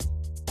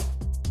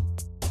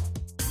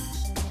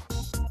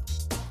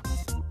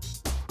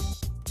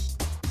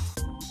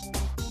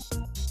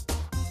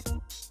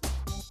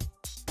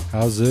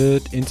How's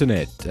it,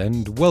 Internet?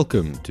 And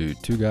welcome to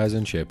Two Guys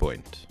in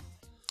SharePoint.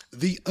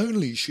 The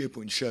only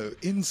SharePoint show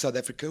in South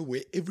Africa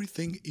where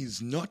everything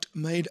is not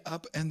made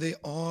up and there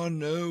are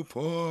no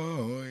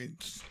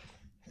points.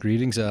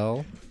 Greetings,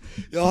 Al.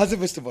 Ja, how's it,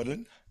 Mr.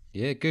 Modern?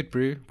 Yeah, good,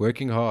 bro.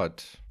 Working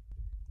hard.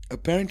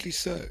 Apparently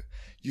so.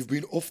 You've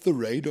been off the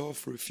radar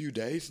for a few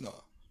days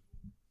now.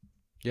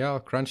 Yeah,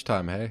 crunch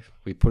time, hey?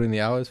 We put in the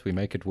hours, we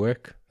make it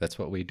work. That's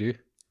what we do.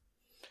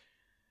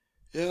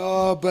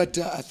 Yeah, but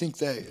I think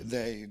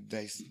they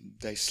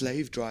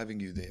slave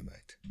driving you there,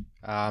 mate.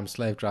 I'm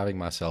slave driving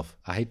myself.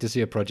 I hate to see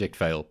a project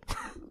fail.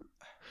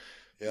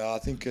 Yeah, I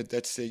think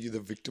that's you're the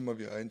victim of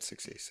your own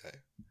success, eh?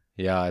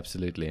 Yeah,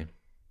 absolutely.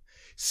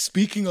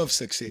 Speaking of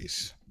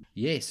success.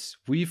 Yes,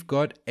 we've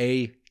got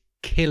a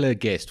killer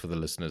guest for the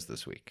listeners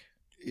this week.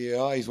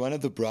 Yeah, he's one of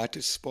the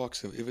brightest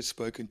sparks I've ever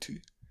spoken to.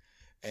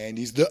 And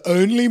he's the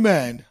only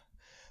man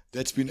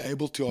that's been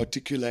able to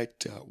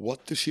articulate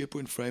what the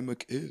SharePoint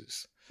framework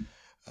is.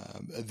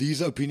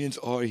 These opinions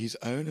are his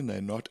own and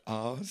they're not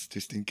ours,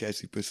 just in case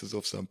he pisses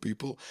off some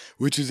people,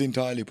 which is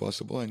entirely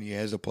possible, and he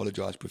has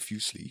apologized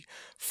profusely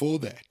for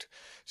that.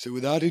 So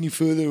without any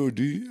further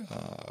ado,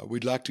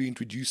 we'd like to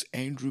introduce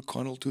Andrew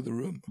Connell to the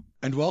room.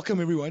 And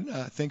welcome, everyone.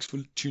 Thanks for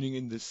tuning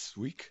in this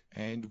week.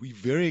 And we're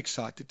very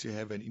excited to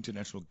have an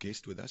international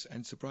guest with us.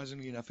 And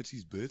surprisingly enough, it's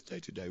his birthday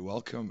today.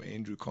 Welcome,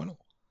 Andrew Connell.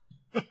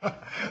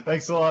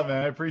 Thanks a lot,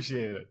 man. I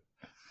appreciate it.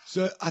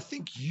 So I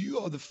think you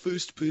are the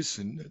first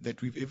person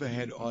that we've ever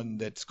had on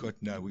that's got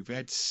we've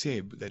had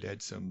Seb that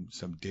had some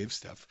dev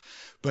stuff,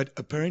 but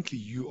apparently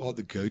you are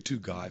the go-to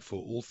guy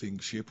for all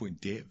things SharePoint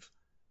dev.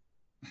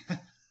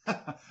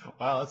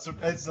 Wow,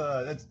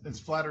 it's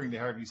flattering to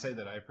have you say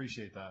that. I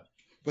appreciate that.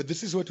 But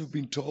this is what we've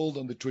been told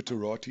on the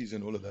Twitteratis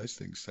and all of those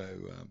things. So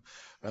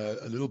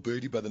a little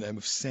birdie by the name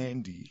of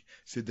Sandy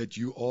said that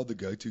you are the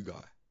go-to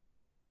guy.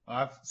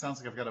 Sounds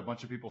like I've got a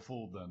bunch of people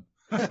fooled then.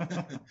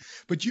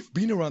 But you've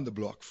been around the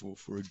block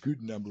for a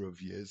good number of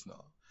years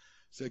now.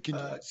 So can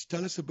you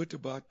tell us a bit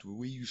about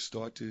where you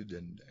started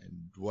and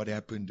what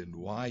happened and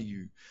why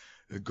you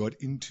got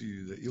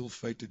into the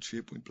ill-fated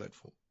SharePoint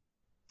platform?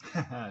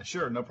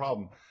 Sure, no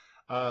problem.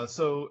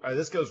 So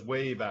this goes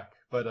way back,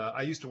 but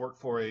I used to work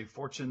for a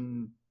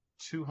Fortune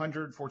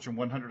 200, Fortune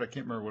 100. I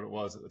can't remember what it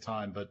was at the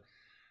time, but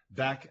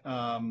back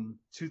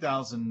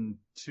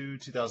 2002,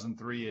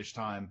 2003-ish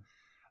time.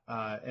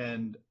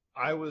 And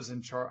I was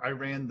in charge. I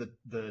ran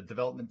the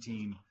development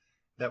team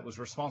that was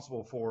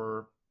responsible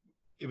for.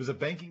 It was a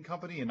banking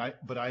company,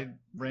 but I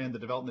ran the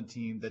development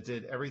team that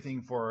did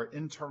everything for our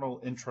internal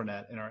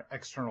intranet and our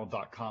external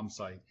 .com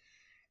site.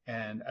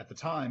 And at the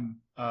time,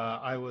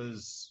 I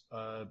was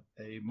a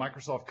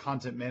Microsoft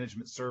Content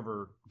Management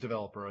Server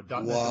developer, a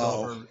 .NET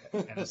developer,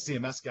 and a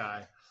CMS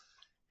guy.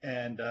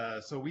 And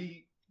so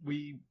we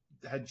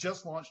had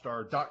just launched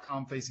our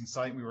 .com facing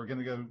site. We were going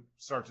to go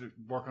start to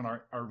work on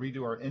our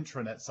redo our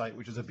intranet site,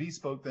 which is a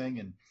bespoke thing.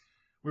 And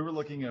we were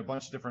looking at a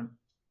bunch of different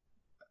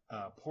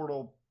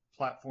portal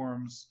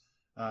platforms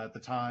at the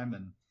time.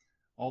 And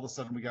all of a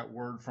sudden we got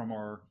word from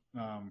our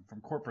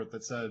from corporate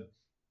that said,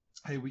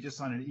 hey, we just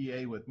signed an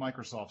EA with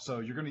Microsoft, so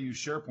you're going to use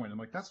SharePoint. I'm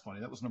like, that's funny.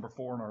 That was number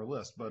 4 on our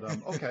list, but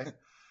okay.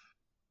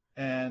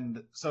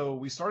 And so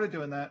we started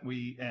doing that.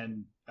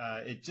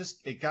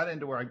 It got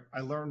into where I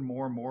learned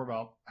more and more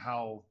about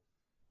how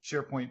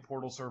SharePoint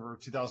Portal Server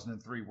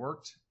 2003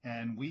 worked,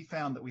 and we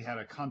found that we had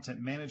a content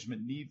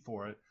management need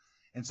for it.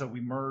 And so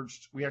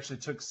we actually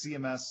took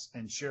CMS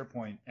and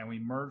SharePoint and we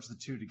merged the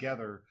two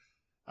together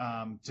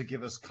to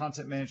give us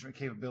content management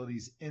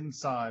capabilities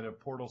inside of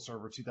Portal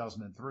Server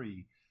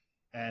 2003.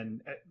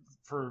 And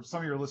for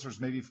some of your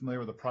listeners may be familiar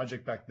with a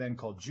project back then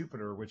called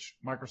Jupyter, which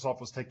Microsoft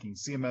was taking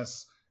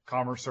CMS,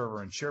 Commerce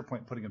Server, and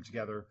SharePoint, putting them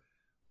together.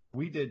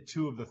 We did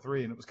 2 of the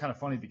 3, and it was kind of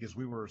funny because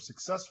we were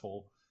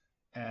successful.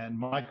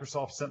 And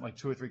Microsoft sent like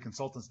 2 or 3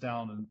 consultants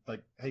down and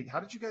like, hey,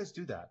 how did you guys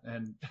do that?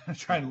 And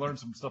try and learn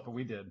some stuff that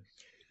we did.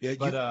 Yeah,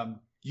 but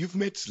you've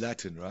met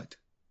Zlatan, right?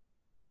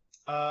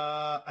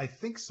 I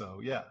think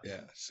so, yeah.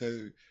 Yeah.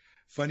 So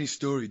funny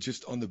story,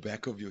 just on the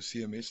back of your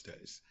CMS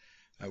days.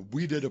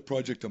 We did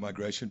a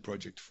migration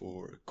project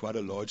for quite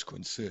a large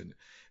concern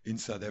in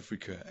South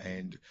Africa,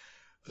 and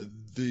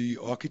the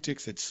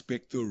architects that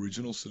spec'd the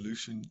original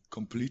solution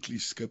completely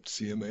skipped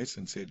CMS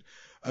and said,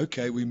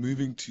 okay, we're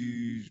moving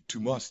to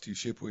MOS, to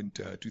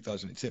SharePoint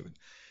 2007.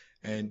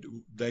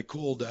 And they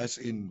called us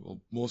in, well,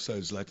 more so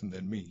Zlatan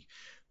than me,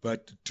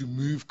 but to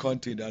move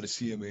content out of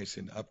CMS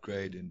and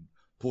upgrade and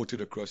port it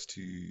across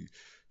to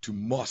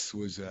MOS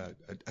was a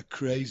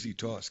crazy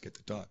task at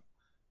the time.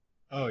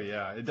 Oh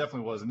yeah, it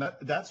definitely was, and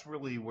that's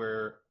really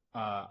where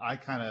I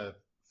kind of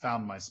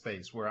found my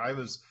space. Where I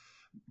was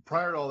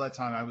prior to all that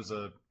time, I was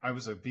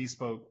a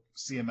bespoke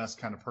CMS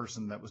kind of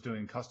person that was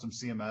doing custom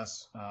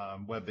CMS,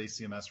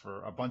 web-based CMS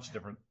for a bunch of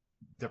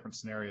different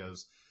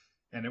scenarios.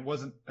 And it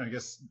wasn't, I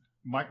guess,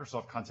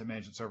 Microsoft Content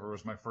Management Server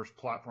was my first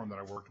platform that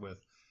I worked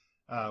with.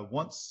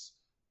 Once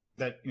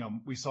that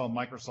we saw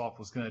Microsoft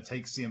was going to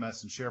take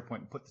CMS and SharePoint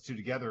and put the two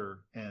together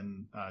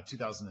in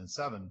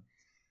 2007.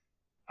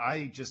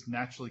 I just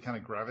naturally kind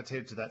of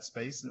gravitated to that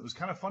space. And it was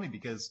kind of funny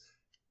because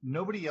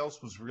nobody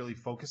else was really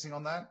focusing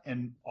on that.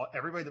 And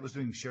everybody that was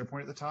doing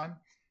SharePoint at the time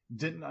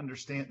didn't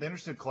understand. They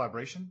understood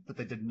collaboration, but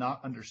they did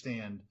not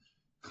understand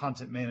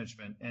content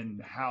management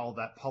and how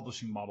that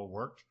publishing model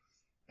worked.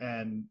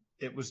 And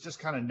it was just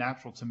kind of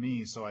natural to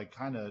me. So I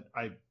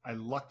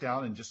lucked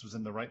out and just was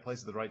in the right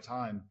place at the right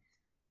time,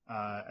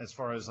 as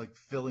far as like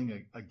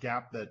filling a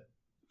gap that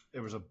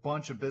there was a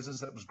bunch of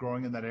business that was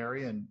growing in that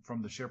area and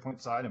from the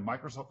SharePoint side, and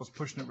Microsoft was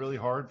pushing it really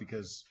hard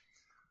because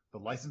the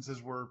licenses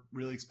were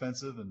really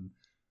expensive. And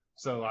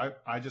so I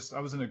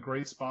was in a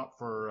great spot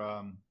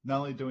for not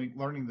only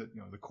learning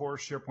the core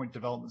SharePoint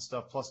development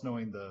stuff, plus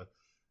knowing the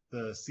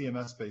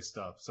CMS based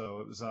stuff. So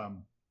it was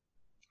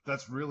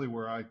that's really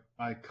where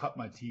I cut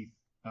my teeth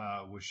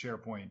with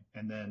SharePoint.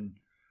 And then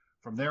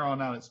from there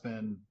on out, it's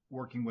been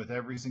working with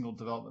every single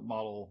development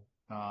model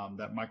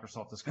that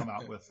Microsoft has come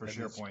out with for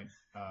SharePoint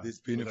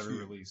with every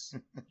release.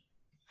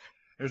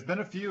 There's been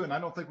a few, and I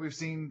don't think we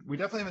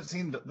definitely haven't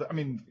seen,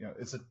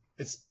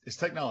 it's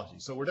technology.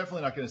 So we're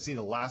definitely not going to see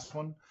the last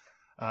one.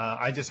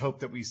 I just hope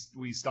that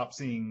we stop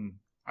seeing,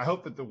 I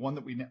hope that the one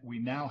that we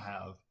now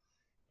have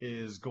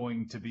is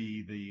going to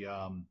be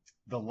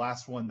the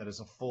last one that is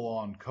a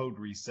full-on code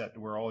reset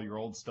where all your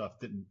old stuff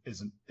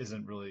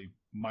isn't really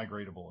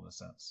migratable in a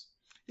sense.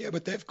 Yeah,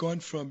 but they've gone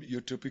from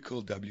your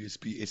typical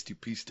WSP,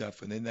 STP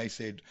stuff, and then they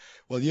said,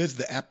 well, here's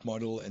the app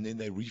model, and then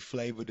they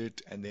reflavored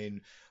it, and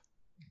then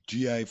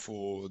GA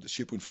for the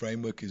SharePoint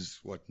framework is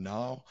what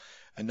now?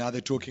 And now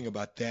they're talking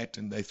about that,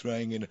 and they're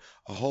throwing in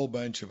a whole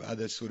bunch of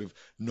other sort of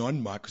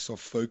non-Microsoft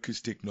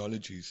focused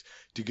technologies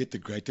to get the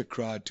greater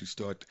crowd to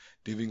start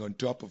deving on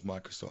top of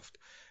Microsoft.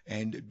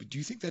 And do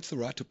you think that's the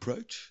right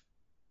approach?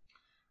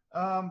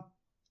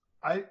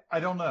 I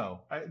don't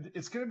know.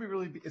 It's going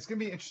to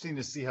be interesting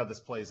to see how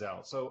this plays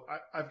out. So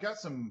I've got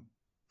some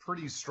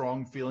pretty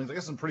strong feelings. I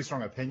got some pretty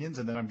strong opinions,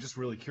 and then I'm just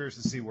really curious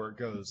to see where it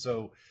goes.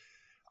 So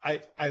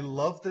I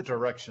love the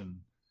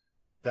direction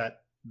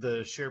that the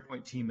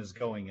SharePoint team is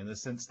going, in the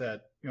sense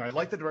that, I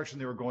like the direction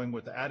they were going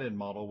with the add-in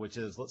model, which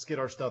is let's get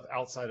our stuff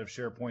outside of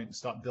SharePoint and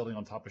stop building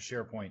on top of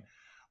SharePoint.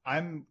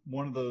 I'm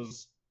one of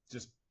those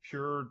just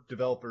pure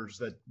developers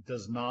that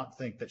does not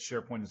think that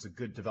SharePoint is a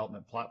good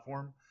development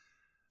platform.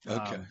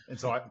 Okay. And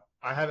so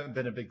I haven't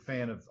been a big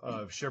fan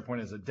of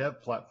SharePoint as a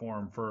dev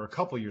platform for a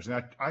couple of years.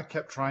 And I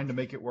kept trying to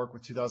make it work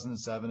with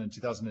 2007 and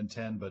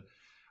 2010, but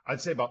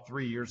I'd say about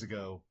 3 years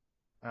ago,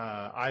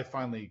 I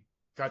finally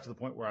got to the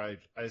point where I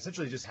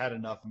essentially just had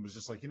enough and was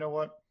just like, you know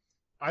what?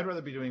 I'd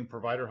rather be doing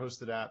provider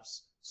hosted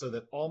apps so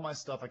that all my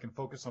stuff I can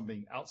focus on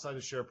being outside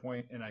of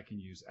SharePoint, and I can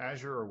use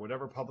Azure or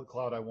whatever public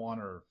cloud I want,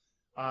 or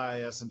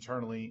IIS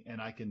internally,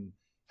 and I can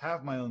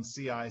have my own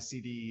CI,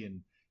 CD,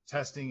 and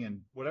testing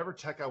and whatever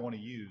tech I want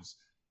to use.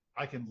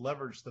 I can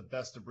leverage the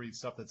best of breed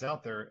stuff that's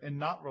out there and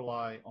not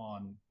rely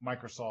on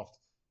Microsoft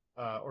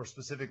or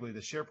specifically the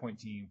SharePoint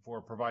team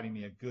for providing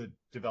me a good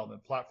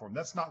development platform.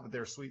 That's not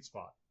their sweet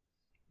spot.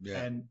 Yeah.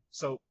 And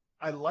so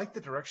I like the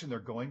direction they're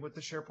going with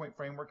the SharePoint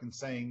framework, and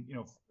saying,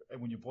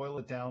 when you boil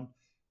it down,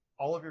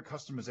 all of your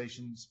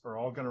customizations are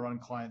all going to run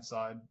client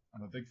side.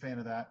 I'm a big fan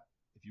of that.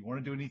 If you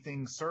want to do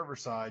anything server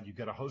side, you've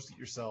got to host it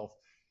yourself.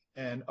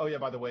 And oh yeah,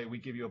 by the way, we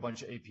give you a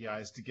bunch of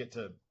APIs to get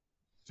to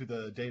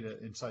the data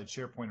inside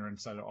SharePoint or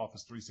inside of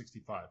Office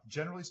 365.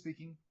 Generally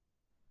speaking,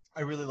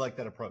 I really like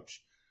that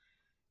approach.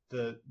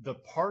 The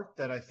part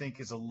that I think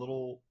is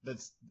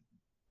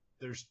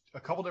there's a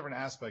couple different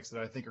aspects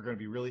that I think are going to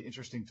be really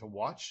interesting to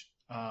watch,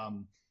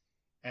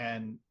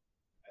 and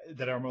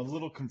that I'm a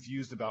little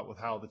confused about with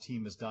how the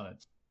team has done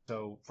it.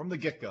 So from the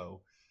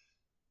get-go,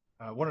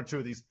 one or two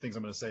of these things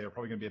I'm going to say are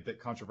probably going to be a bit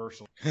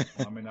controversial.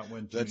 I may not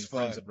win too many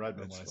friends at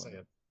Redmond when I say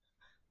it.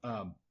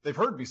 They've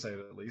heard me say it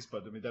at least,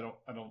 but I mean,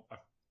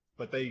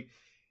 but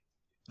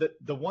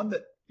the one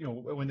that,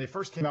 when they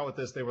first came out with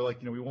this, they were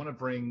like, we want to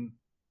bring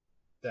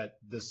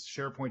this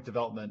SharePoint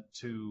development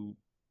to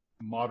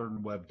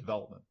modern web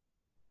development.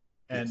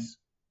 And yes.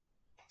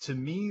 To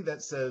me,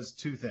 that says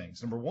two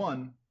things. Number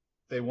one,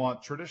 they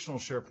want traditional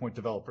SharePoint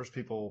developers,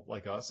 people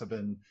like us have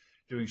been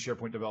doing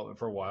SharePoint development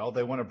for a while.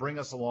 They want to bring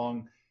us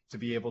along to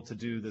be able to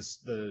do this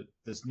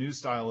new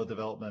style of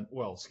development.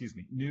 Well,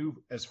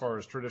 new as far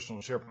as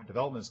traditional SharePoint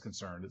development is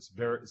concerned.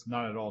 It's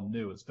not at all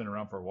new. It's been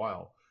around for a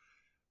while,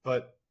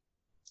 but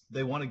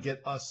they want to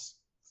get us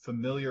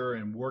familiar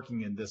and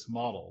working in this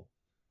model.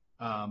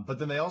 But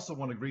then they also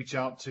want to reach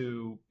out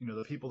to,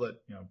 the people that,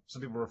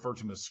 some people refer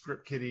to them as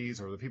script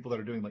kiddies, or the people that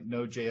are doing like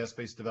Node.js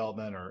based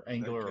development or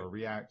Angular or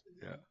React.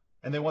 Yeah.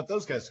 And they want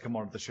those guys to come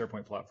onto the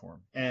SharePoint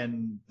platform.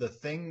 And the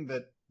thing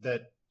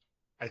that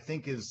I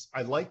think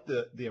I like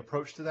the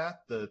approach to that.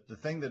 The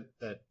thing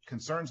that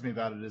concerns me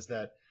about it is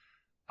that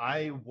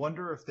I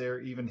wonder if they're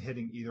even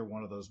hitting either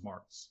one of those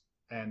marks.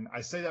 And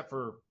I say that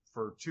for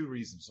two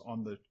reasons.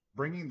 On the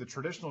bringing the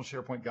traditional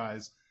SharePoint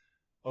guys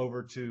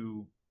over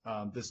to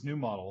this new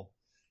model,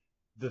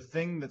 the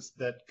thing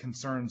that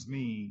concerns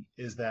me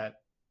is that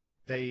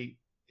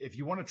if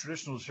you want a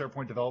traditional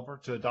SharePoint developer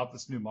to adopt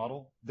this new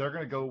model, they're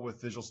going to go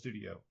with Visual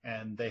Studio,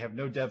 and they have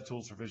no dev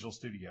tools for Visual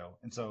Studio.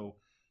 And so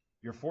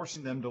you're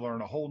forcing them to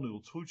learn a whole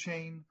new tool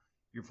chain.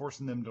 You're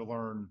forcing them to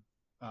learn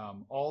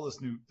all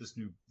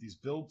these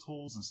build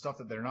tools and stuff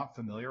that they're not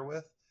familiar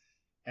with.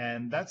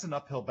 And that's an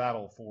uphill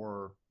battle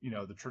for,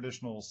 the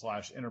traditional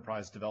 /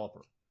 enterprise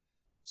developer.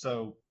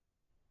 So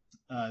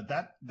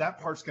that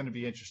part's going to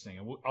be interesting.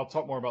 And I'll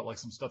talk more about like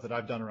some stuff that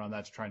I've done around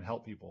that to try and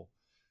help people.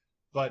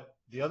 But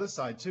the other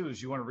side too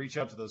is you want to reach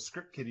out to those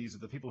script kiddies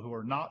of the people who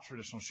are not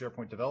traditional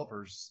SharePoint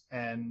developers.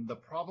 And the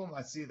problem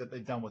I see that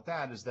they've done with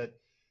that is that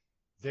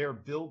their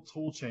build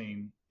tool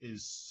chain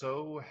is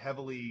so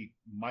heavily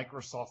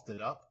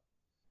Microsofted up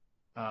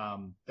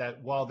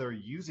that while they're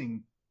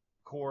using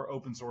core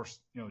open source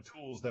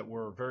tools that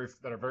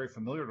are very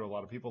familiar to a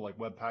lot of people like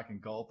Webpack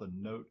and Gulp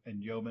and Note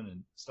and Yeoman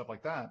and stuff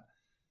like that,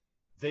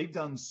 they've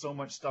done so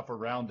much stuff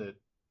around it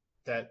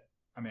that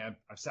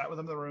I've sat with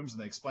them in the rooms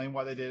and they explain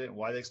why they did it and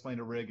why they explained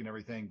a rig and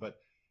everything, but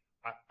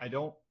I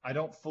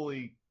don't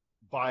fully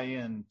buy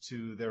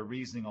into their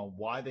reasoning on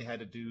why they had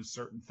to do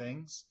certain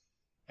things.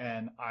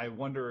 And I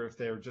wonder if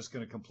they're just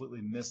going to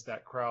completely miss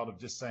that crowd of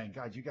just saying,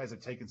 God, you guys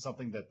have taken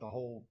something that the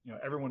whole,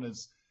 everyone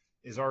is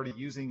already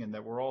using and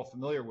that we're all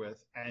familiar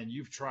with, and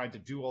you've tried to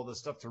do all this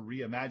stuff to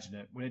reimagine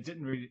it when it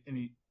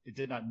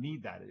did not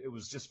need that. It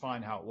was just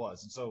fine how it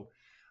was. And so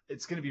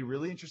it's going to be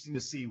really interesting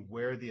to see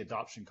where the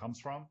adoption comes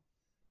from.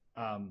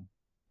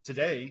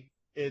 Today,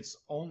 it's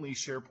only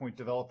SharePoint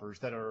developers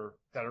that are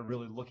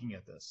really looking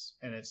at this,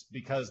 and it's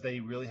because they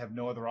really have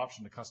no other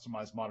option to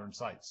customize modern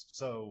sites.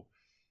 So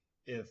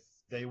if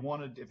they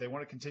want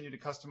to continue to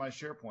customize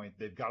SharePoint,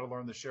 they've got to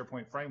learn the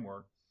SharePoint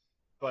framework,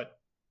 but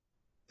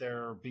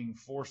they're being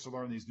forced to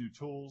learn these new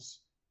tools.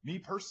 Me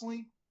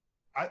personally,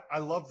 I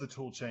love the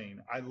tool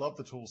chain. I love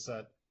the tool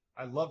set.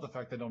 I love the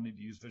fact that I don't need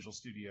to use Visual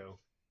Studio.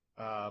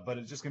 But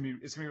it's gonna be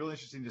really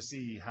interesting to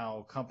see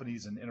how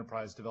companies and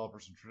enterprise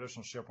developers and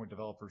traditional SharePoint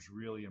developers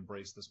really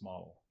embrace this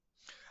model.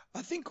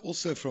 I think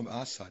also from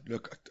our side,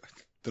 look,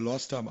 the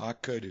last time I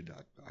coded,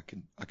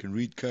 I can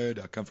read code.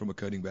 I come from a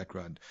coding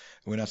background.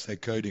 And when I say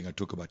coding, I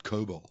talk about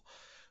COBOL.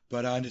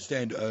 But I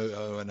understand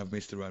OO, and I've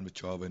messed around with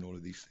Java and all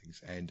of these things.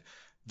 And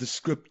the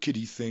script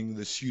kiddie thing,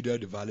 the pseudo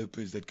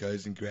developers that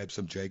goes and grabs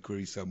some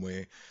jQuery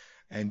somewhere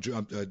and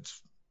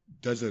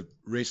does a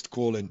REST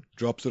call and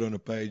drops it on a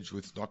page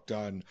with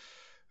Knockdown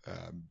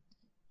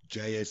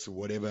JS or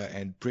whatever,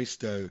 and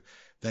presto,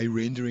 they're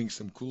rendering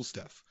some cool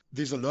stuff.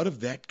 There's a lot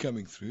of that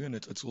coming through, and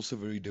it's also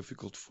very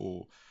difficult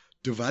for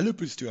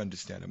developers to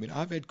understand.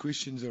 I've had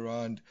questions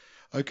around,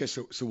 okay,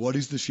 so what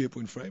is the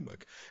SharePoint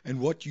framework?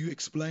 And what you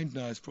explained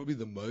now is probably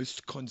the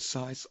most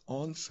concise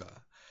answer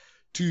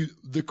to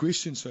the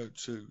question. So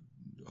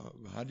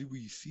how do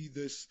we see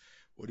this?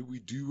 What do we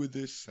do with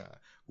this?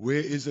 Where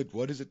is it?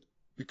 What is it?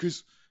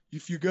 Because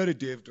if you go to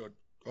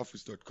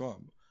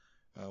dev.office.com,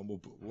 or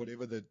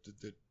whatever the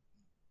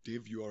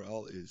dev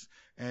URL is,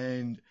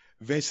 and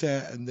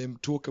Vesa and them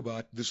talk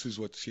about this is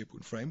what the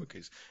SharePoint framework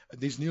is,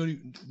 there's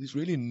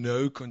really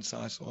no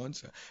concise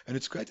answer. And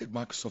it's great that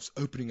Microsoft's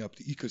opening up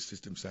the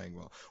ecosystem, saying,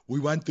 well, we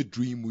want the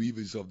dream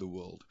weavers of the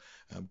world.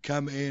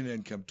 Come in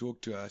and come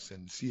talk to us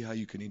and see how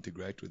you can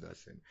integrate with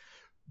us and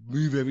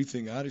move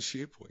everything out of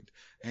SharePoint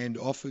and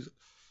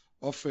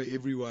offer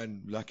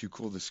everyone, like you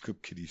call the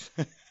script kiddies.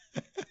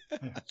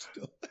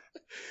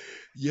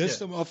 Here's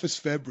some Office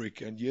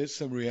Fabric, and here's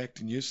some React,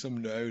 and here's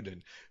some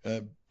Node,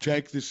 and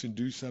take this and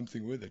do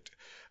something with it.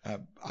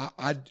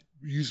 I'd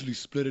usually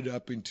split it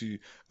up into,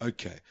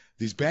 okay,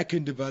 there's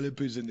back-end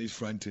developers and there's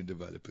front-end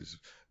developers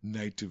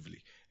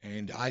natively.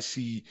 And I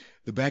see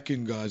the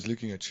back-end guys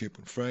looking at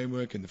SharePoint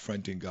Framework and the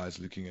front-end guys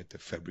looking at the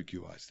Fabric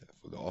UI stuff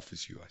or the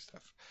Office UI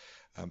stuff.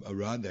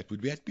 Around that,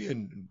 would that be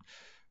an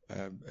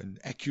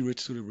accurate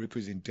sort of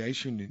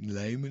representation in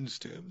layman's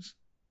terms?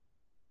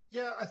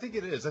 Yeah, I think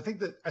it is. I think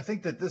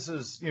that this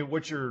is,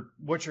 what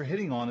you're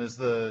hitting on is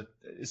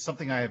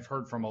something I have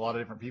heard from a lot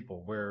of different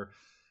people. Where,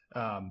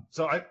 a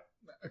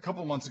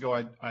couple of months ago,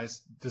 I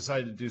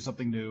decided to do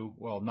something new.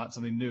 Well, not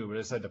something new, but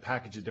I decided to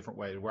package it a different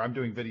way, where I'm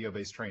doing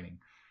video-based training.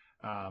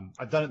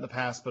 I've done it in the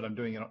past, but I'm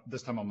doing it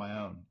this time on my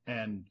own.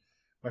 And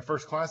my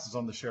first class is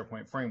on the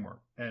SharePoint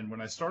framework. And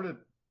when I started,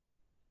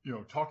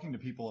 talking to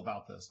people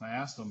about this, and I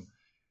asked them,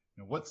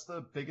 what's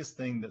the biggest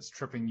thing that's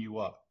tripping you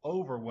up?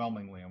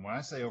 Overwhelmingly, and when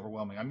I say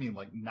overwhelming, I mean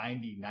like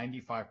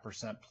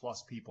 95%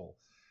 plus people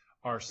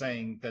are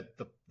saying that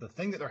the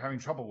thing that they're having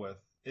trouble with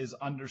is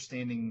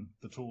understanding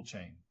the tool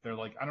chain. They're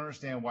like, I don't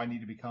understand why I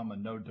need to become a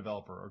Node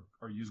developer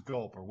or use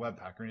Gulp or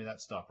Webpack or any of that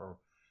stuff, or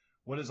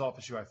what is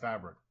Office UI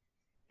Fabric?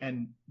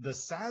 And the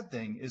sad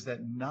thing is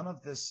that none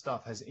of this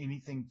stuff has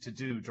anything to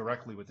do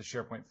directly with the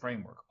SharePoint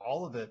framework.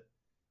 All of it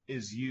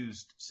is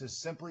used to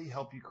simply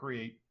help you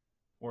create,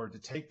 or to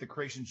take the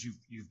creations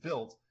you've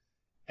built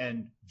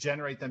and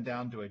generate them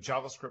down to a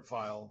JavaScript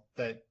file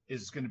that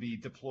is going to be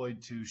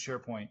deployed to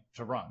SharePoint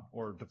to run,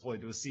 or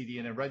deployed to a CD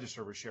and a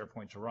register with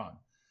SharePoint to run.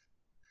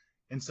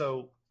 And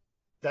so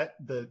that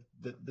the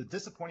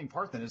disappointing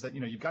part then is that,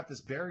 you've got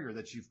this barrier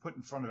that you've put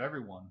in front of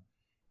everyone,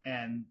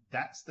 and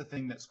that's the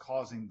thing that's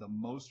causing the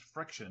most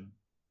friction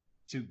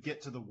to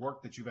get to the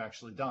work that you've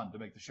actually done to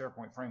make the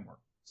SharePoint framework.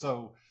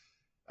 So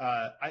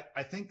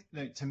I think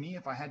that to me,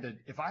 if I had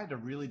to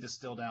really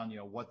distill down,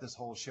 what this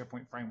whole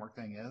SharePoint framework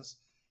thing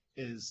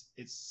is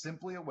it's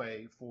simply a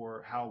way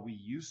for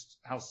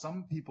how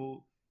some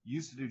people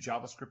used to do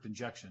JavaScript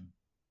injection,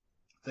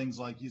 things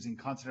like using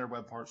content editor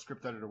web part,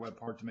 script editor web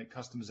part to make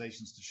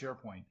customizations to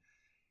SharePoint.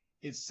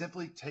 It's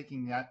simply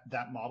taking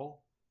that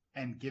model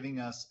and giving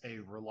us a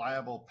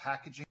reliable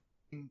packaging,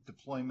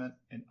 deployment,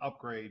 and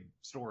upgrade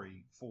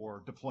story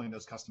for deploying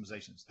those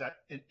customizations. That,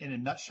 in a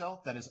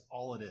nutshell, that is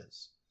all it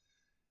is.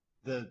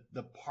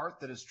 The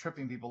part that is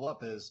tripping people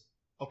up is,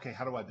 okay,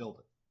 how do I build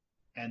it?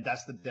 And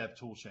that's the dev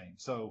tool chain.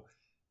 So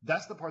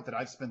that's the part that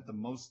I've spent a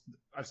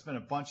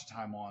bunch of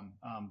time on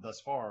thus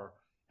far.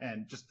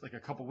 And just like a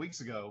couple weeks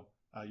ago,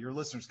 your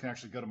listeners can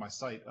actually go to my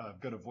site,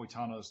 go to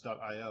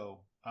voitanos.io,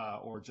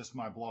 or just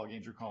my blog,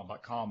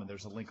 andrewcollin.com, and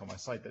there's a link on my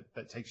site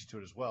that takes you to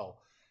it as well.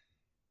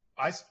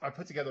 I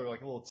put together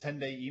like a little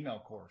 10-day email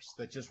course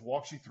that just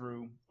walks you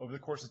through over the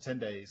course of 10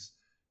 days,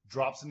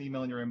 drops an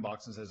email in your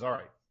inbox and says, all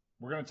right,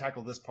 we're going to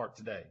tackle this part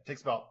today. It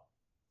takes about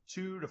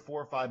 2 to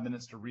 4 or 5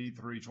 minutes to read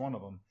through each one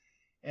of them.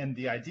 And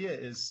the idea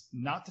is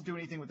not to do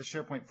anything with the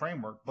SharePoint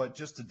framework, but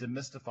just to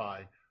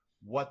demystify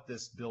what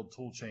this build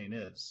toolchain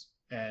is.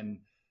 And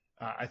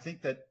I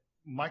think that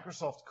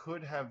Microsoft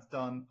could have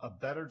done a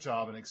better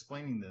job in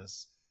explaining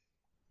this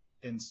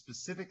and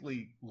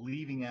specifically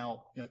leaving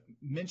out,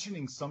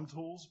 mentioning some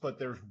tools, but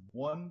there's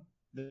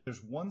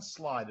one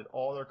slide at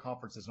all their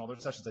conferences and all their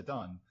sessions they've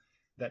done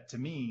that to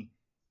me,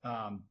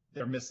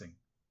 they're missing.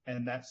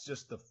 And that's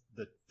just the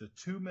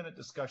 2-minute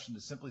discussion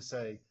to simply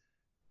say,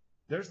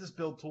 there's this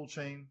build tool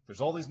chain.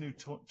 There's all these new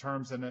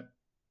terms in it.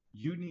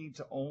 You need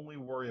to only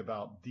worry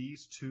about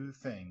these 2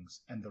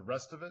 things, and the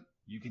rest of it,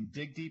 you can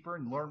dig deeper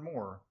and learn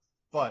more.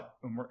 But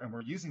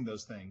we're using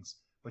those things,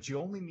 but you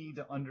only need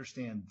to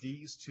understand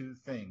these 2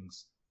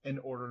 things in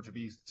order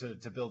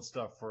to build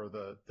stuff for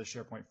the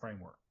SharePoint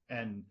framework.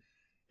 And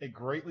it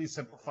greatly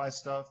simplifies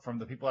stuff. From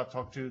the people I've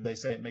talked to, they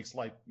say it makes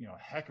life a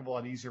heck of a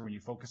lot easier when you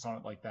focus on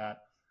it like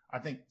that. I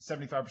think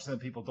 75% of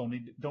people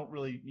don't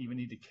really even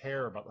need to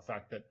care about the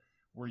fact that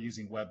we're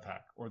using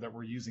Webpack, or that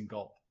we're using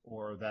Gulp,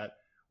 or that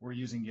we're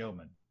using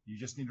Yeoman. You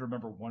just need to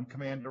remember one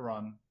command to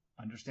run,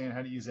 understand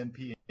how to use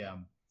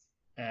NPM,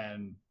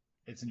 and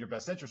it's in your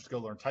best interest to go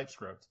learn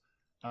TypeScript.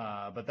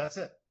 But that's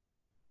it.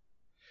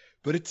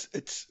 But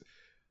it's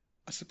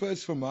I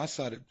suppose from my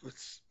side,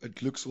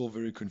 it looks all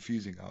very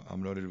confusing.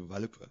 I'm not a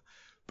developer,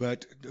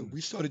 but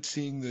we started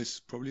seeing this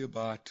probably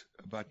about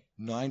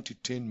 9 to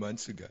 10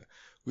 months ago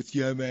with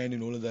Yeoman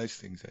and all of those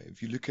things.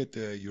 If you look at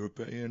the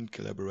European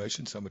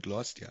Collaboration Summit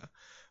last year,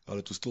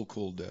 it was still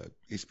called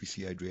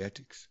SPC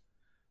Adriatics.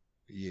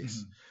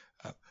 Yes.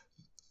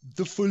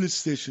 The fullest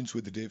sessions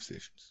were the dev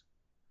sessions,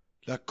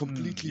 like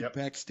completely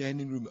packed,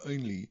 standing room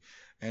only.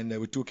 And they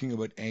were talking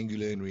about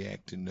Angular and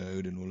React and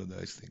Node and all of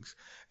those things.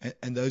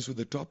 And those were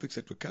the topics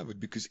that were covered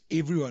because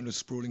everyone was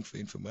sprawling for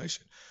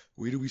information.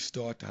 Where do we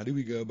start? How do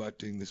we go about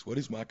doing this? What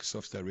is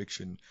Microsoft's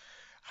direction?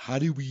 How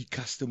do we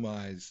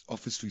customize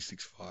Office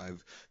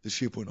 365, the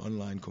SharePoint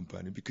Online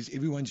component? Because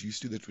everyone's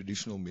used to the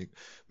traditional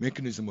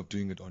mechanism of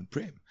doing it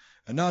on-prem.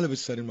 And now all of a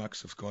sudden,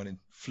 Microsoft's gone and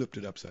flipped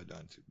it upside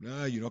down. Said,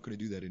 no, you're not going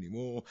to do that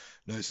anymore.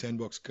 No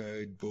sandbox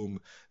code.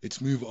 Boom.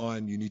 Let's move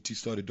on. You need to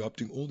start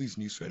adopting all these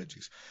new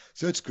strategies.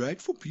 So it's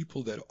great for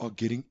people that are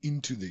getting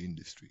into the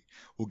industry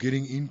or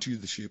getting into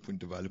the SharePoint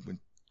development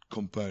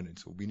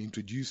components or being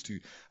introduced to,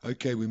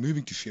 okay, we're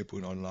moving to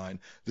SharePoint Online.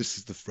 This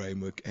is the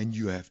framework, and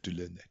you have to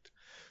learn that.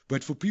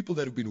 But for people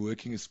that have been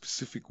working a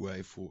specific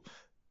way for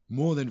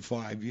more than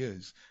 5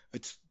 years,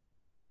 it's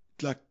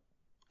like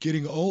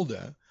getting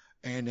older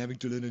and having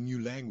to learn a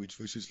new language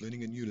versus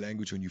learning a new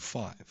language when you're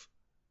 5.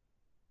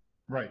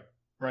 Right.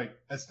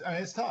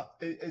 It's tough.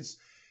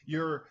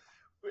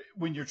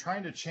 When you're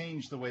trying to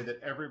change the way that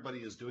everybody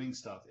is doing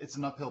stuff, it's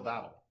an uphill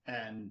battle.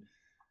 And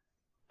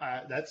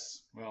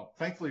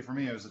thankfully for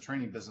me, I was a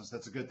training business.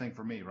 That's a good thing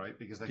for me, right?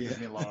 Because that gives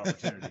me a lot of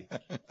opportunity.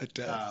 It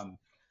does.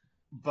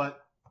 But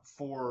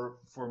for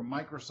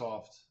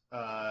Microsoft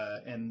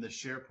and the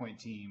SharePoint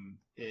team,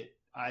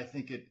 I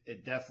think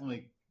it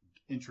definitely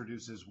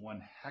introduces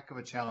one heck of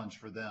a challenge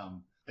for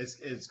them.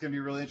 It's going to be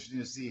really interesting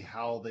to see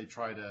how they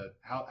try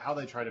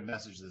to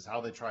message this, how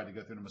they try to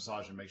go through the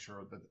massage and make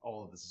sure that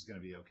all of this is going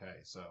to be okay.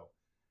 So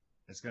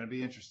it's going to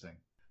be interesting.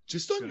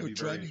 Just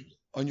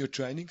on your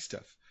training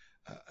stuff,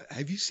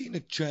 have you seen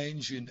a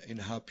change in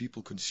how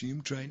people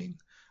consume training?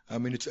 I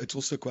mean, it's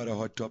also quite a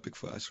hot topic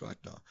for us right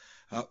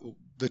now.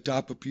 The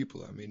type of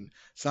people, I mean,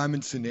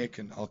 Simon Sinek,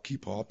 and I'll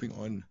keep harping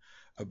on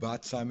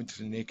about Simon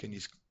Sinek and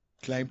his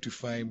claim to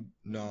fame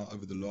now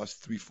over the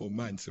last 3-4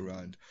 months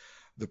around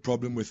the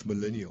problem with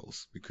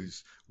millennials,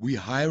 because we're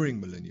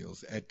hiring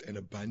millennials at an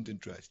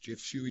abundant rate. Jeff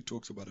Shuey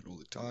talks about it all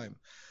the time.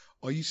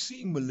 Are you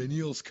seeing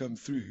millennials come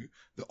through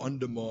the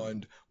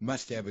on-demand,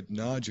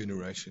 must-have-it-now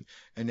generation?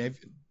 And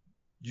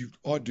you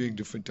are doing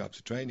different types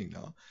of training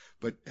now,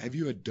 but have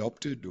you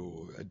adopted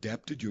or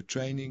adapted your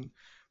training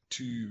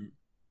to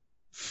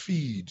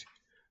feed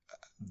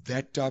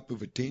that type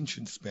of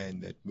attention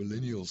span that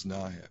millennials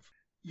now have?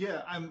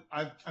 Yeah,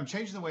 I'm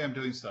changing the way I'm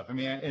doing stuff. I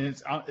mean, and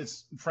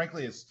it's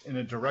frankly it's in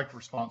a direct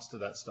response to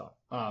that stuff,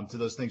 to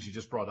those things you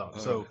just brought up.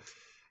 So,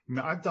 I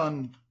mean, I've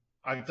done,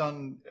 I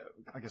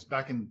guess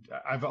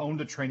I've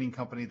owned a training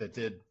company that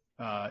did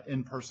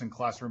in-person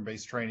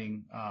classroom-based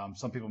training.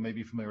 Some people may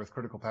be familiar with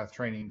Critical Path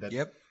Training. That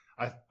Yep.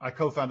 I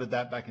co-founded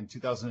that back in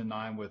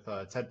 2009 with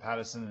Ted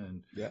Pattison,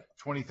 and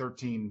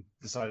 2013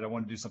 decided I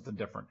wanted to do something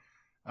different.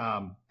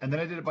 And then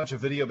I did a bunch of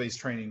video-based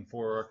training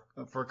for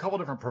a couple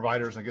different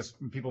providers. I guess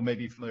people may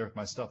be familiar with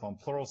my stuff on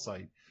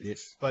Pluralsight.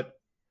 Yes. But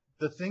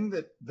the thing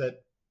that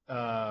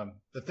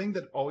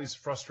always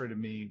frustrated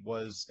me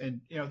was,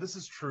 and this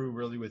is true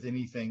really with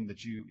anything that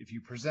if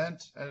you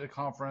present at a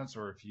conference,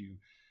 or if you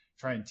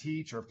try and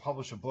teach or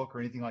publish a book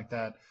or anything like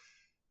that,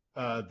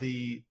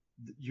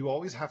 you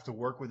always have to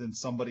work within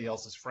somebody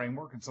else's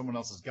framework and someone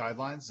else's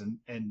guidelines.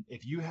 And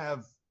if you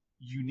have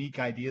unique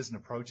ideas and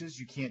approaches,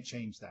 you can't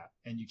change that,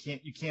 and you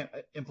can't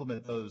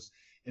implement those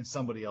in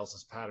somebody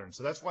else's pattern.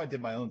 So that's why I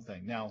did my own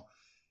thing. Now,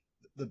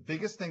 the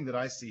biggest thing that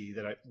I see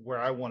where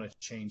I want to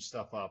change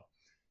stuff up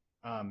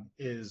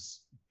is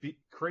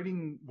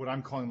creating what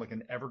I'm calling like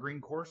an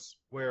evergreen course,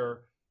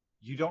 where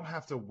you don't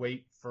have to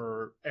wait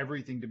for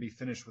everything to be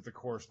finished with the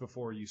course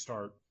before it's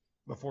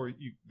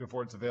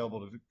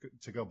available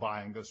to go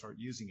buy and go start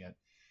using it.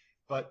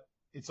 But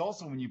it's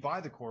also, when you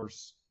buy the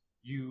course,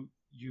 you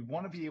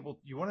want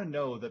to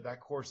know that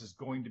course is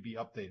going to be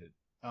updated.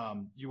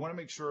 You want to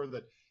make sure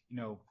that,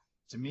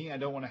 to me, I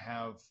don't want to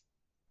have,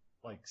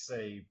 like,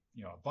 say,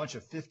 a bunch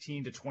of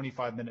 15 to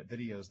 25 minute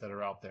videos that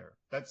are out there.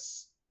 That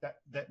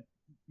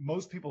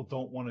most people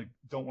don't want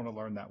to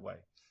learn that way.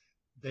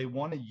 They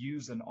want to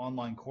use an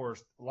online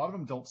course. A lot of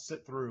them don't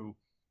sit through,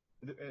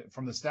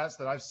 from the stats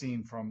that I've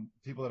seen from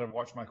people that have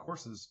watched my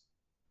courses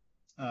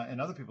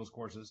and other people's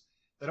courses,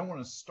 they don't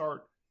want to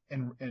start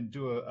and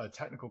do a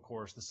technical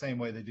course the same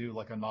way they do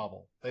like a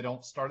novel. They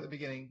don't start at the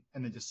beginning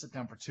and then just sit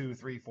down for 2,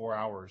 3, 4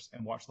 hours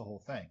and watch the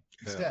whole thing.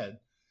 Instead,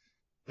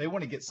 they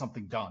want to get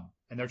something done,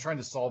 and they're trying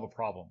to solve a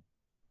problem.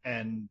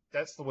 And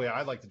that's the way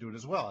I like to do it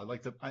as well. I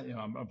like to, I'm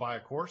going to buy a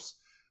course.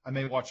 I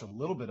may watch a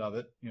little bit of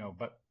it,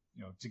 but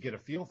to get a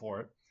feel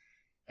for it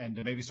and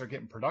to maybe start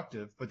getting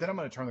productive. But then I'm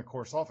going to turn the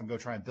course off and go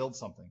try and build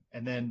something.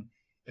 And then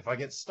if I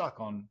get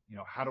stuck on,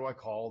 how do I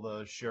call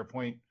the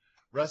SharePoint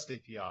REST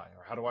API,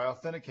 or how do I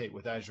authenticate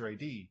with Azure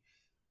AD,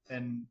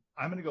 then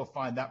I'm going to go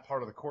find that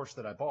part of the course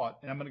that I bought,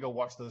 and I'm going to go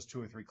watch those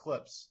 2 or 3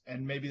 clips.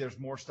 And maybe there's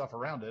more stuff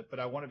around it, but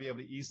I want to be able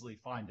to easily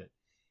find it.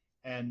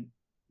 And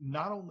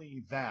not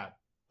only that,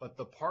 but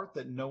the part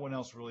that no one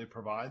else really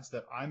provides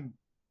that I'm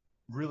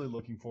really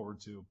looking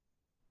forward to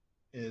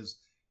is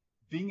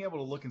being able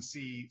to look and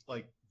see,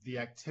 like, the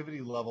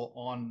activity level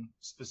on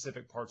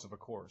specific parts of a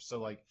course. So,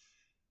 like,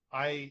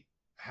 I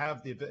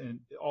have and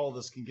all of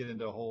this can get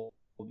into a whole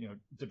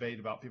debate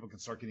about, people can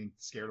start getting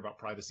scared about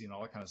privacy and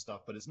all that kind of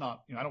stuff, but it's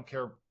not, I don't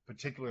care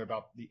particularly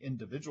about the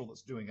individual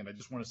that's doing it. I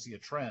just want to see a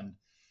trend.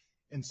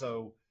 And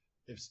so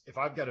if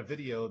I've got a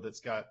video that's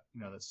got,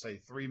 let's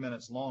say 3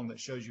 minutes long, that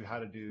shows you how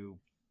to do,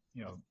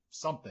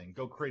 something,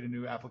 go create a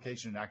new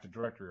application in Active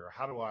Directory, or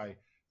how do I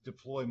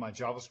deploy my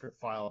JavaScript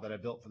file that I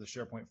built for the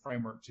SharePoint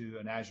framework to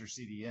an Azure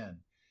CDN.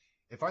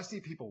 If I see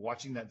people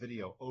watching that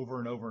video over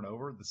and over and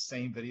over, the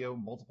same video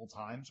multiple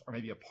times, or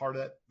maybe a part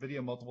of that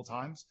video multiple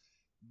times,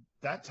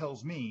 that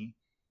tells me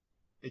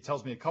a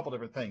couple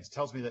different things. It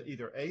tells me that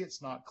either A,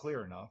 it's not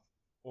clear enough,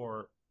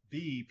 or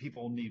B,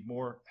 people need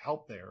more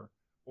help there,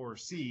 or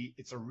C,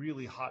 it's a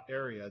really hot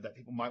area that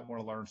people might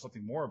want to learn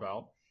something more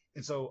about.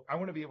 And so I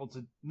want to be able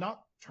to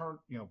not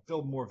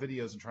build more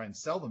videos and try and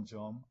sell them to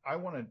them. I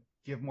want to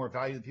give more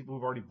value to the people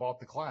who've already bought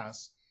the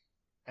class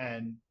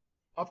and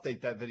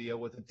update that video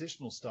with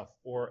additional stuff,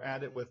 or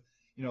add it with,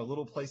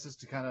 little places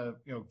to kind of,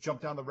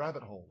 jump down the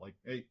rabbit hole. Like,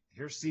 hey,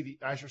 here's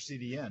Azure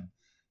CDN.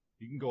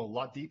 You can go a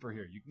lot deeper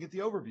here. You can get the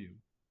overview,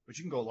 but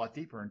you can go a lot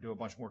deeper and do a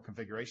bunch more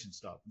configuration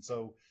stuff. And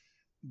so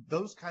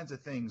those kinds of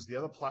things, the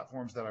other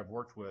platforms that I've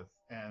worked with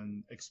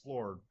and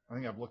explored, I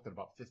think I've looked at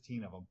about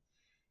 15 of them.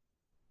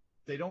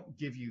 They don't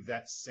give you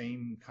that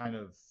same kind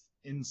of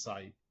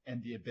insight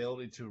and the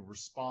ability to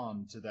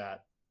respond to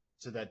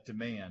that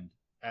demand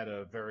at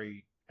a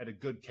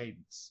good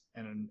cadence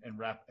and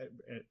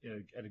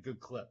at a good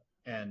clip.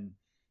 And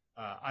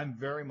I'm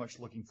very much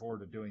looking forward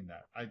to doing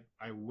that.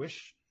 I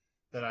wish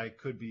that I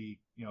could be,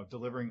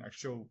 delivering, I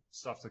show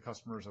stuff to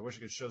customers. I wish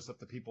I could show stuff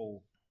to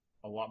people,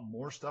 a lot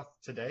more stuff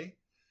today.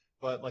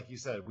 But like you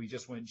said, we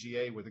just went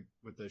GA with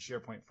the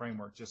SharePoint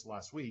framework just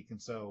last week.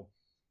 And so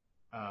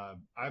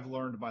I've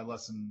learned my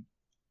lesson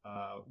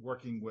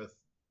working with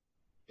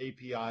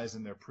APIs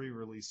in their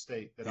pre-release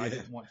state, that I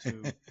didn't want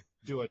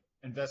to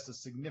invest a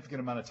significant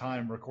amount of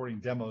time recording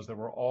demos that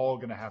were all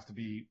going to have to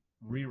be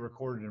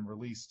re-recorded and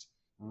released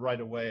right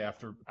away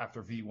after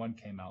V1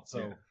 came out.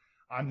 So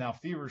I'm now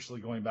feverishly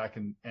going back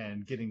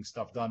and getting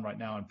stuff done right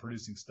now and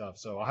producing stuff.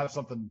 So I'll have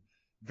something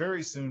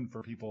very soon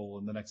for people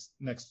in the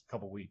next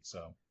couple of weeks.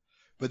 So.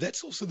 But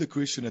that's also the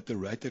question at the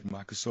rate that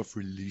Microsoft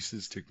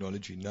releases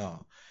technology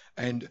now.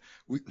 And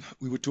we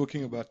were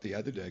talking about the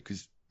other day,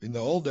 because In the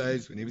old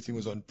days, when everything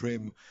was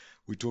on-prem,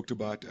 we talked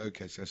about,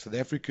 okay, so South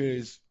Africa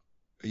is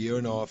a year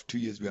and a half, 2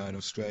 years behind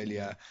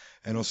Australia,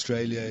 and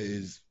Australia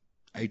is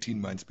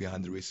 18 months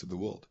behind the rest of the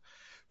world.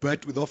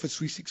 But with Office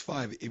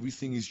 365,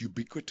 everything is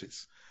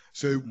ubiquitous.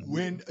 So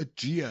when a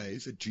GA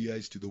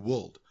is to the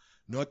world,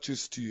 not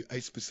just to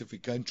a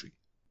specific country.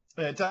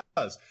 It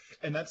does.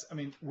 And that's, I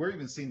mean, we're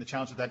even seeing the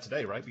challenge of that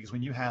today, right? Because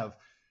when you have,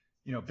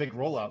 big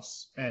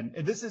rollouts, and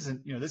this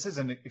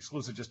isn't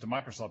exclusive just to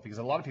Microsoft, because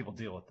a lot of people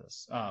deal with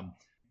this.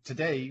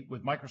 Today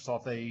with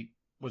Microsoft,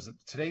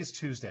 today's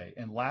Tuesday,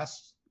 and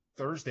last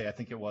Thursday, I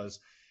think it was,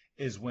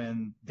 is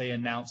when they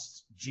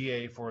announced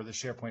GA for the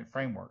SharePoint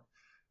framework.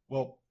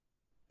 Well,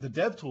 the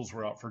dev tools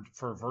were out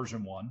for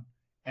version 1,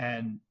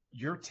 and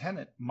your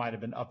tenant might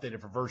have been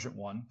updated for version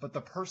 1, but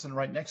the person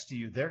right next to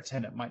you, their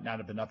tenant might not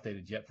have been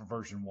updated yet for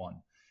version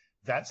 1.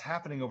 That's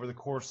happening over the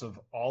course of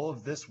all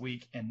of this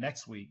week and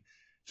next week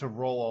to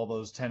roll all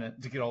those to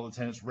get all the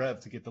tenants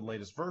rev to get the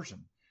latest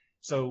version.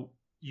 So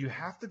you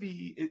have to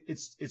be,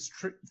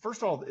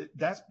 first of all,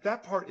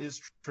 that part is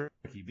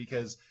tricky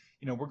because,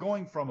 we're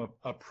going from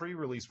a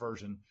pre-release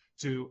version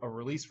to a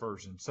release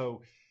version.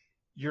 So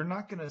you're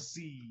not going to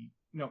see,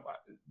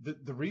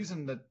 the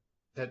reason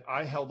that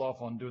I held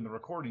off on doing the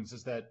recordings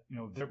is that,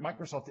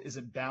 Microsoft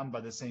isn't bound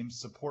by the same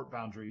support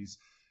boundaries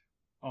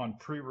on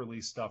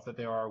pre-release stuff that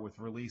they are with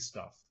release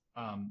stuff.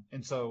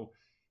 And so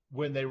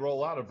when they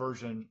roll out a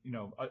version,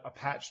 a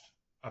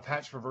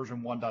patch for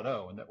version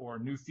 1.0 or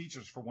new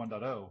features for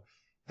 1.0,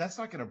 that's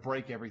not going to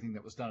break everything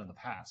that was done in the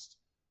past.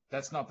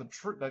 That's not the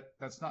true,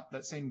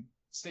 that same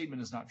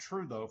statement is not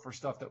true though for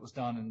stuff that was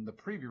done in the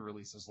preview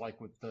releases, like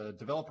with the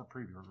developer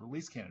preview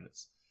release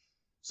candidates.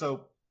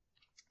 So,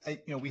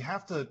 we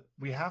have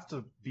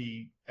to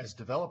be, as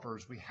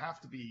developers, we have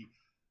to be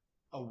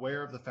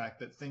aware of the fact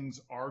that things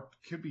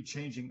could be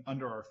changing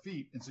under our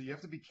feet. And so you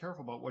have to be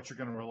careful about what you're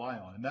going to rely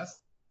on. And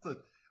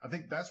I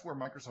think that's where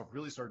Microsoft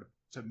really started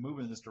to move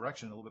in this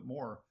direction a little bit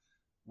more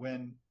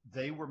when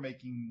they were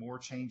making more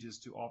changes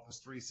to Office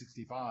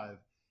 365.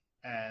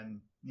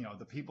 And,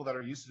 the people that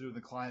are used to doing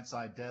the client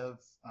side dev,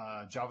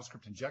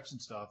 JavaScript injection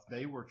stuff,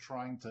 they were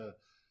trying to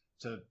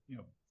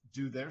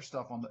do their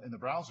stuff in the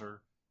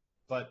browser,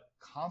 but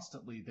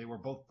constantly they were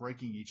both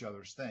breaking each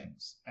other's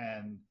things.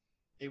 And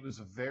it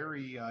was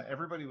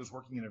everybody was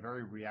working in a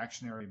very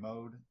reactionary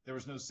mode. There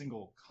was no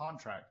single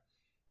contract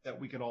that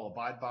we could all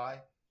abide by.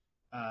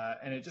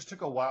 And it just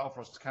took a while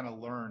for us to kind of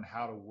learn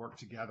how to work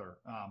together,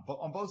 but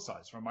on both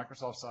sides, from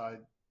Microsoft side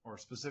or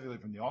specifically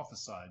from the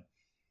Office side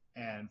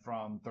and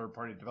from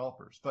third-party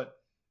developers. But,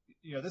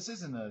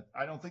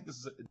 I don't think this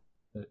is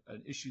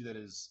an issue that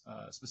is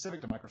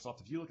specific to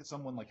Microsoft. If you look at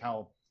someone like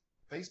how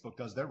Facebook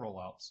does their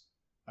rollouts,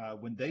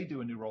 when they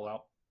do a new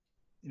rollout,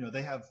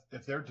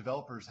 if their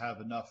developers have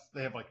enough,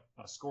 they have like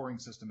a scoring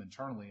system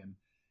internally. And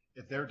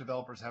if their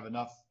developers have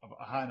a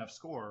high enough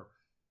score,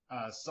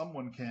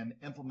 someone can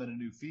implement a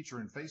new feature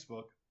in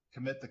Facebook,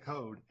 commit the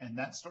code, and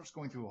that starts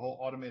going through a whole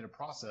automated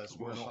process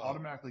where it'll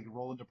automatically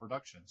roll into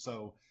production.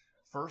 So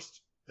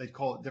first, they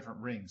call it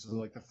different rings. So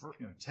like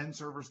 10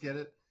 servers get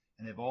it,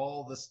 and they have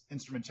all this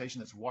instrumentation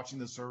that's watching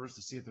the servers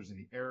to see if there's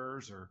any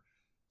errors or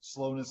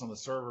slowness on the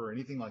server or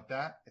anything like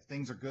that. If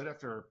things are good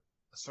after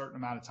a certain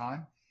amount of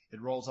time,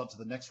 it rolls up to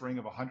the next ring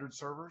of 100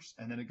 servers,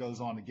 and then it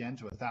goes on again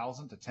to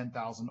 1,000 to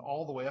 10,000,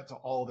 all the way up to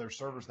all of their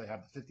servers. They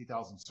have the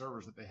 50,000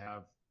 servers that they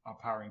have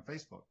powering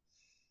Facebook.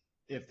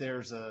 If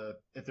there's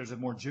a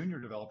more junior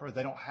developer,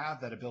 they don't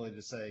have that ability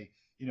to say,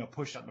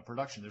 push out into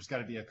production. There's got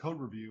to be a code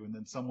review, and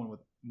then someone with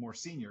more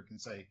senior can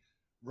say,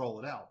 roll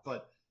it out.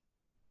 But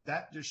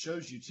that just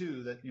shows you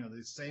too that,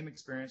 the same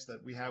experience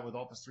that we have with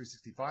Office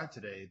 365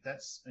 today,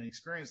 that's an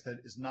experience that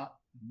is not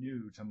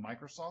new to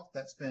Microsoft.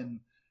 That's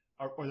been,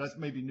 or that's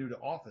maybe new to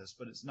Office,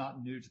 but it's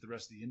not new to the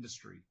rest of the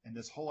industry. And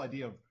this whole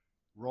idea of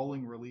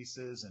rolling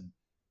releases, and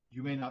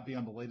you may not be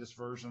on the latest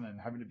version and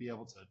having to be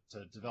able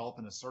to develop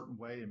in a certain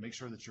way and make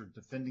sure that you're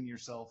defending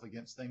yourself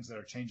against things that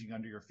are changing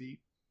under your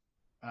feet.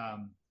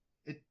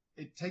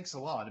 It takes a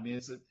lot. I mean,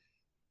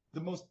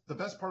 the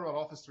best part about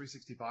Office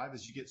 365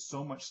 is you get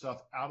so much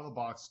stuff out of the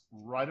box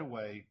right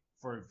away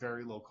for a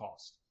very low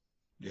cost.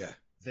 Yeah.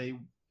 They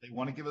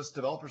want to give us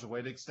developers a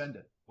way to extend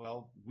it.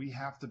 Well, we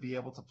have to be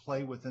able to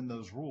play within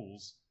those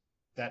rules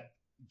that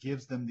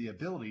gives them the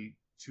ability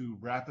to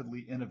rapidly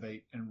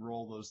innovate and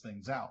roll those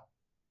things out.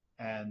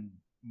 And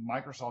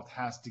Microsoft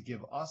has to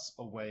give us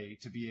a way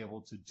to be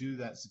able to do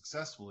that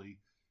successfully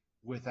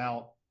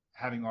without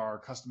having our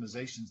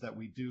customizations that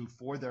we do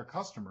for their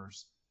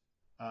customers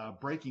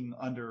breaking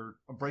on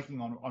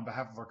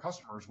behalf of our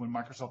customers when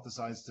Microsoft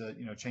decides to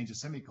change a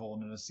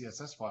semicolon in a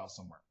CSS file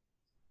somewhere.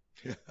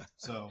 Yeah.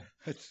 So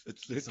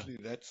it's literally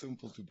that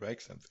simple to break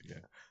something.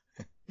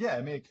 Yeah. Yeah,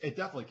 I mean it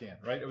definitely can,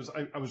 right?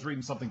 I was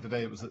reading something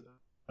today. It was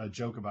a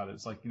joke about it.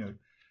 It's like,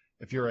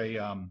 if you're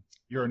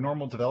a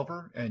normal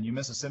developer and you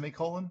miss a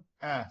semicolon,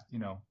 a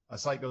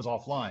site goes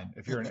offline.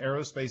 If you're an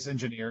aerospace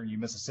engineer and you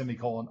miss a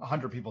semicolon,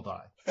 100 people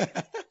die.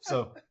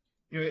 So,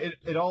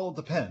 it all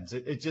depends.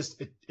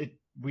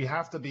 You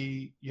have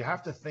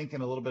to think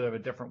in a little bit of a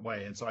different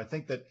way. And so I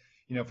think that,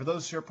 for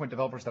those SharePoint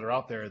developers that are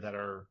out there that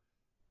are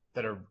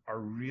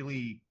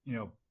really,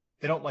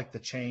 they don't like the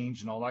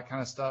change and all that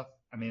kind of stuff.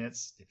 I mean,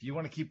 if you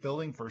want to keep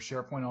building for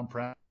SharePoint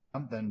on-prem,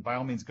 then by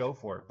all means go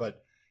for it.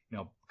 But,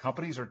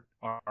 companies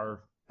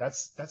are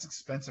that's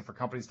expensive for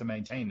companies to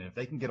maintain. And if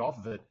they can get off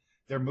of it,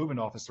 they're moving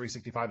to Office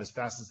 365 as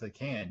fast as they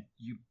can.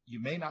 You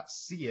may not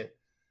see it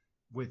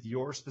with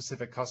your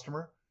specific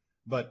customer,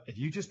 but if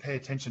you just pay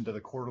attention to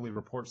the quarterly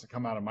reports that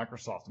come out of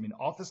Microsoft, I mean,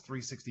 Office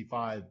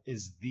 365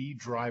 is the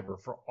driver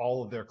for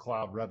all of their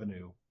cloud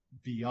revenue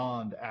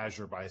beyond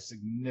Azure by a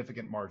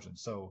significant margin.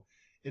 So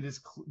it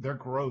is their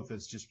growth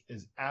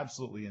is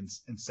absolutely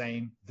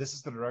insane. This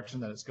is the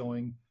direction that it's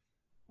going.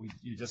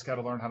 You just got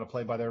to learn how to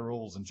play by their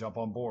rules and jump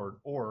on board,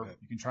 or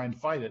you can try and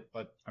fight it.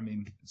 But I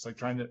mean, it's like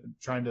trying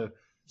to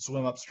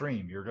swim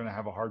upstream. You're going to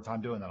have a hard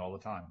time doing that all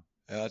the time.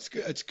 It's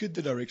good. It's good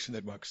the direction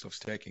that Microsoft's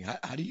taking.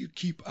 How do you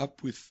keep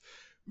up with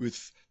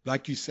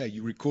like you say,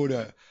 you record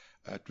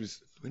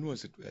when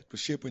was it? It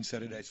was SharePoint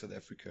Saturday South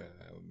Africa.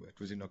 It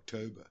was in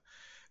October,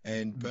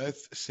 and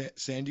both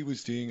Sandy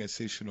was doing a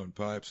session on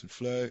pipes and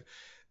flow,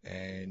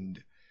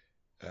 and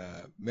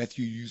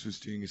Matthew Hughes was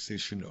doing a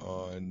session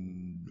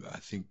on, I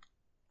think,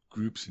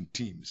 groups and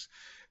teams.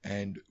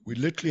 And we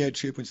literally had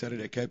SharePoint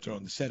Saturday Cape Town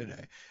on the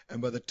Saturday.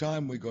 And by the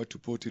time we got to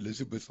Port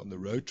Elizabeth on the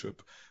road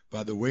trip,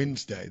 by the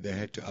Wednesday, they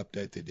had to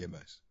update their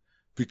demos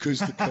because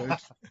the code,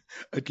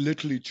 it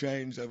literally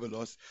changed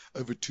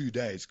over 2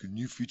 days because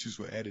new features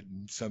were added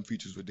and some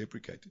features were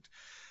deprecated.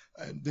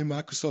 And then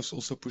Microsoft's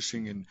also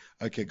pushing in,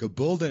 okay, go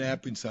build an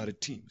app inside of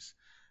Teams.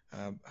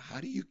 How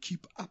do you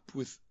keep up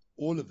with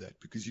all of that?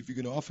 Because if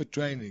you're going to offer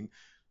training,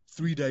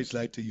 3 days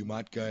later, you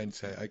might go and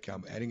say, okay,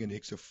 I'm adding an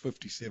extra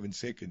 57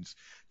 seconds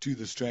to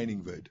this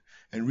training vid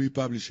and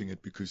republishing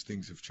it because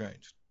things have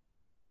changed.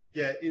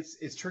 Yeah,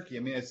 it's tricky. I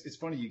mean, it's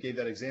funny you gave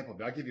that example,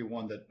 but I'll give you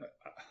one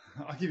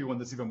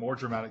that's even more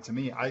dramatic to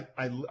me. I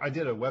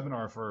did a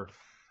webinar for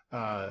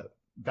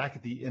back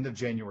at the end of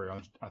January.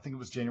 I think it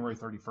was January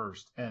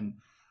 31st. And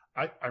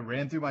I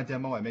ran through my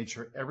demo. I made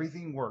sure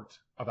everything worked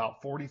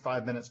about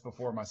 45 minutes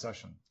before my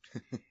session.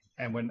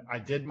 And when I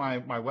did my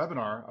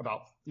webinar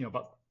about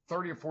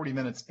 30 or 40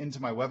 minutes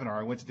into my webinar,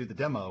 I went to do the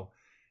demo,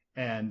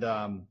 and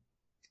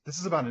this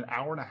is about an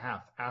hour and a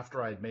half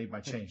after I had made my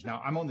change.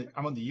 Now I'm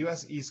on the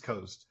U.S. East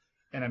Coast,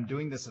 and I'm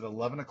doing this at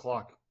 11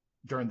 o'clock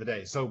during the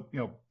day. So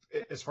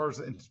as far as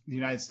in the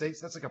United States,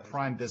 that's like a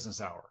prime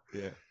business hour.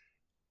 Yeah.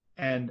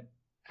 And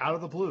out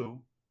of the blue,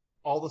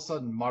 all of a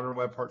sudden, modern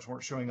web parts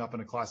weren't showing up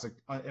in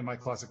my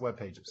classic web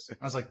pages.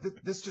 I was like,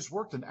 this just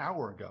worked an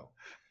hour ago.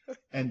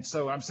 And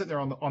so I'm sitting there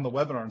on the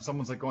webinar, and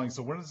someone's like going,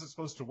 so when is it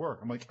supposed to work?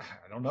 I'm like,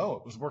 I don't know.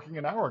 It was working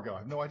an hour ago. I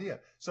have no idea.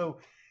 So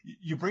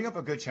you bring up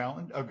a good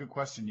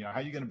question. How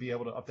are you going to be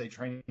able to update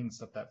training and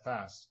stuff that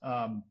fast?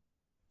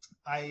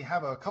 I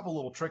have a couple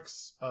little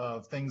tricks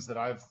of things that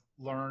I've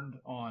learned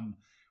on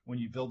when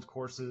you build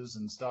courses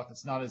and stuff.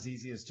 It's not as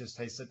easy as just,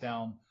 hey, sit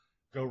down,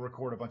 go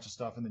record a bunch of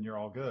stuff, and then you're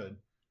all good.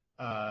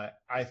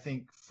 I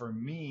think for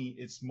me,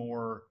 it's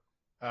more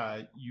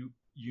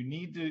you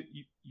need to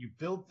you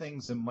build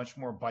things in much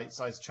more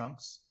bite-sized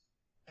chunks,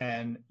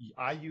 and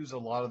I use a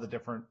lot of the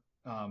different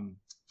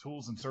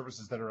tools and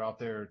services that are out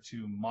there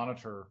to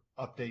monitor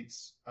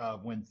updates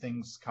when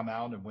things come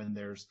out and when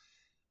there's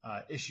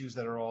issues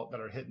that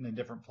are hidden in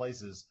different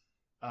places,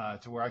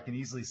 to where I can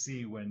easily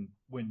see when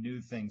new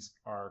things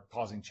are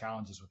causing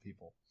challenges with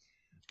people.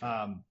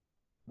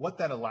 What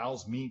that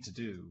allows me to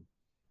do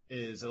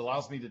is it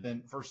allows me to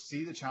then first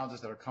see the challenges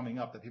that are coming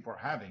up that people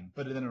are having,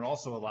 but then it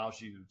also allows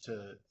you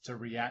to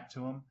react to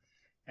them.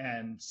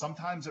 And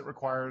sometimes it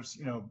requires,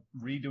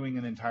 redoing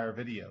an entire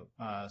video.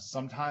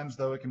 Sometimes,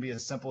 though, it can be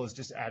as simple as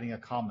just adding a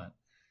comment.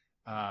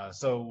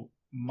 So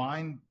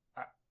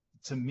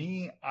to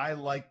me, I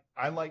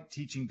like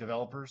teaching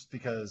developers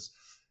because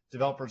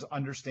developers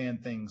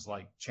understand things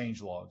like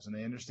change logs, and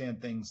they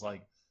understand things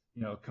like,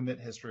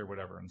 commit history or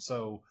whatever. And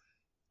so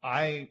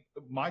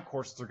my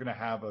courses are going to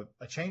have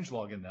a change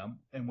log in them.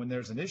 And when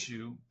there's an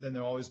issue, then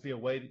there'll always be a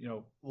way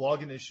to,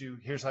 log an issue.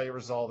 Here's how you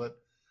resolve it.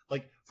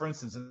 Like, for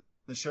instance, in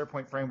the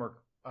SharePoint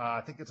framework,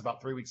 I think it's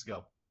about 3 weeks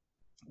ago,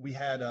 we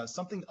had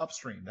something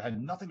upstream that had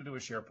nothing to do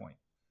with SharePoint,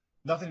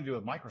 nothing to do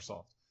with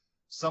Microsoft.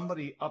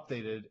 Somebody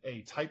updated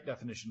a type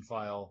definition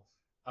file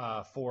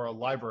for a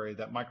library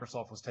that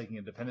Microsoft was taking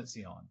a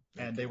dependency on.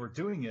 Okay. And they were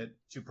doing it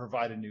to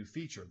provide a new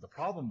feature. The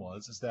problem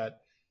is that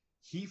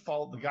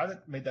the guy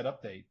that made that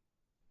update,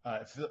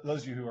 for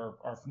those of you who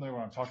are familiar with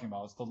what I'm talking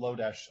about, it's the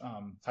Lodash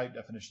type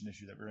definition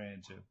issue that we ran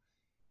into.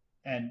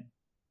 And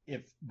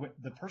if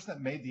the person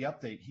that made the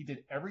update, he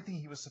did everything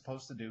he was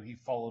supposed to do. He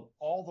followed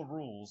all the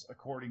rules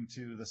according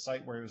to the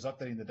site where he was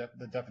updating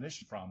the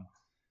definition from.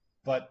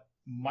 But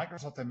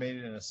Microsoft had made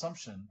an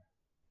assumption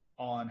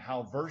on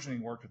how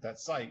versioning worked with that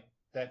site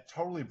that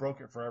totally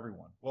broke it for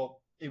everyone.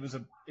 Well,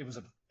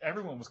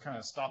 everyone was kind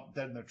of stopped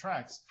dead in their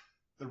tracks.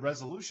 The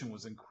resolution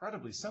was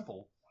incredibly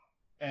simple.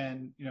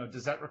 And,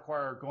 does that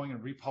require going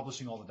and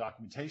republishing all the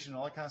documentation and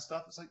all that kind of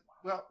stuff? It's like,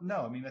 well,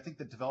 no. I mean, I think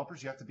that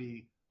developers, you have to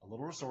be a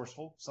little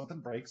resourceful. Something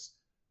breaks,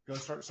 go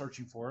start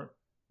searching for it,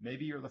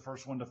 Maybe you're the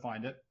first one to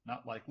find it.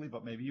 Not likely,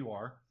 but maybe you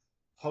are.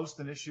 Post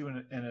an issue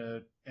in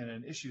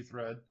an issue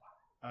thread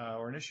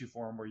or an issue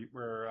forum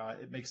where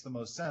it makes the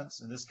most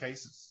sense. In this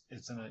case,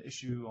 it's in an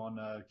issue on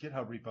a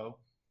GitHub repo,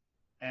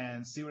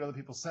 and see what other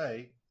people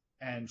say.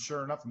 And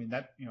sure enough, I mean,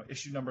 that,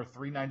 issue number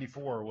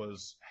 394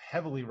 was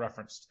heavily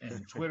referenced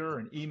in Twitter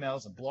and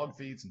emails and blog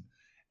feeds and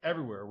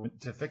everywhere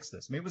to fix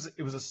this. I mean,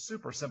 it was a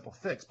super simple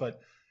fix, but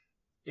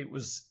it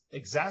was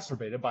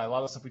exacerbated by a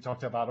lot of stuff we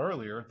talked about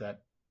earlier,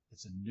 that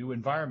it's a new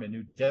environment,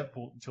 new dev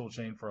tool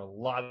chain for a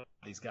lot of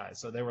these guys.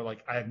 So they were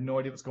like, I have no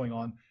idea what's going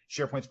on.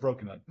 SharePoint's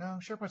broken. Like, no,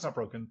 SharePoint's not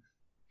broken.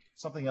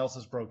 Something else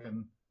is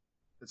broken.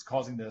 It's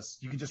causing this.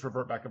 You can just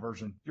revert back a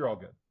version. You're all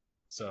good.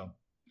 So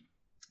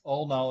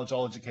all knowledge,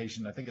 all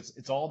education. I think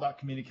it's all about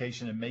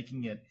communication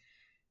and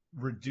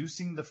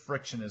reducing the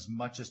friction as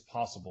much as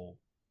possible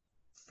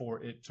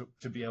for it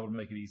to be able to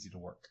make it easy to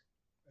work.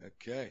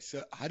 Okay.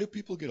 So how do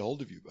people get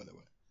hold of you, by the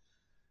way?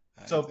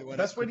 So the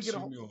best way to get a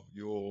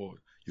hold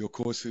your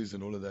courses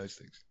and all of those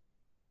things.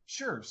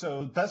 Sure.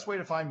 So the best way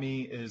to find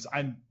me is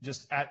I'm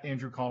just at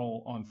Andrew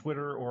Connell on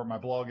Twitter, or my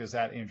blog is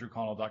at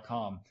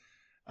andrewconnell.com.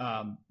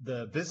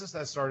 The business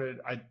that I started,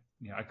 I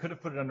could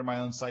have put it under my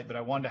own site, but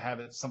I wanted to have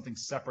it something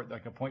separate that I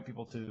could point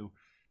people to.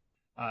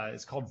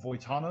 It's called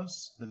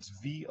Voitanos. That's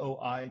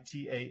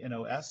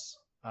Voitanos,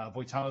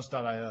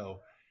 Voitanos.io.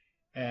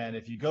 And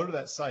if you go to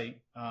that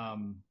site,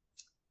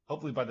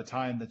 hopefully by the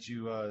time that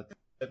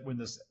when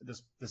this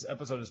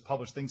episode is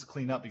published, things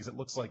clean up, because it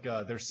looks like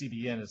their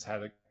CDN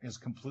has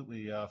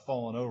completely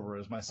fallen over,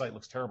 as my site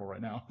looks terrible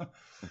right now.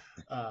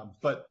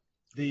 But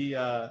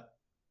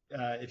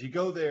if you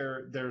go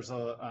there, there's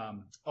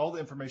all the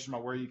information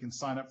about where you can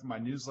sign up for my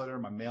newsletter,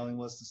 my mailing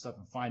list and stuff,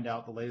 and find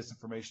out the latest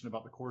information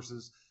about the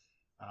courses.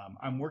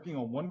 I'm working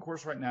on one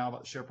course right now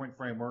about the SharePoint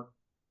framework.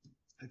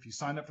 If you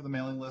sign up for the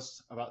mailing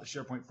list about the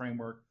SharePoint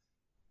framework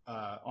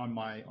on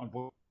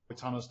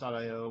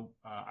Voitanos.io,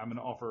 I'm going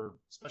to offer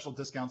special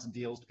discounts and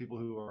deals to people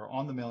who are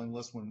on the mailing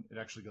list when it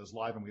actually goes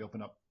live and we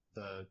open up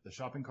the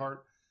shopping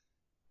cart.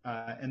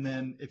 And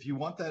then if you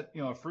want that,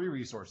 a free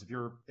resource, if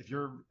you're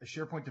a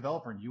SharePoint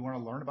developer and you want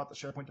to learn about the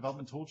SharePoint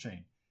development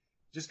toolchain,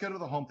 just go to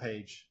the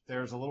homepage.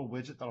 There's a little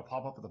widget that'll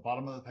pop up at the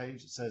bottom of the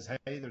page. It says,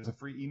 hey, there's a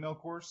free email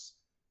course.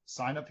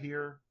 Sign up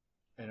here.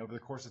 And over the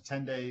course of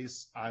 10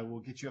 days, I will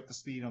get you up to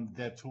speed on the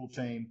dev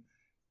toolchain.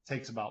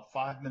 Takes about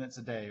 5 minutes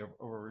a day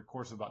over a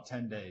course of about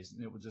 10 days,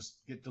 and it will just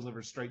get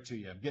delivered straight to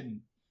you. I'm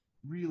getting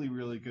really,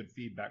 really good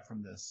feedback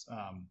from this.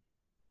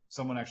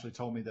 Someone actually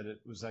told me that it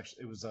was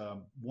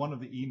one of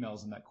the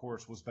emails in that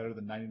course was better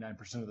than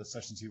 99% of the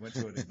sessions he went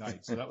to at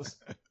Ignite. So I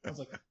was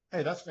like,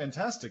 hey, that's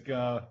fantastic.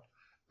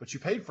 But you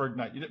paid for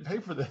Ignite. You didn't pay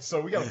for this, so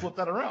we got to flip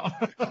that around.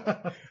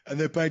 And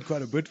they paid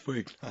quite a bit for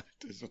Ignite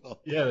as well.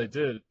 Yeah, they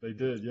did. They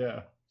did.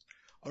 Yeah.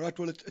 All right.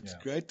 Well, it's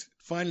great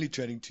finally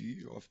chatting to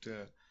you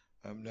after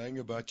knowing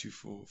about you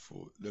for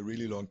a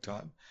really long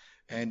time.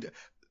 And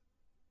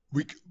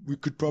we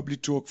could probably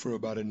talk for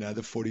about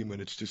another 40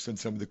 minutes just on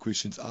some of the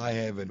questions I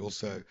have, and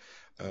also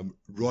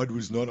Rod,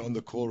 who's not on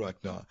the call right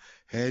now,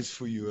 has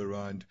for you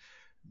around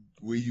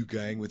where you're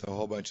going with a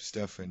whole bunch of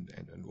stuff and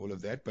all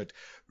of that. But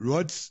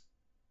Rod's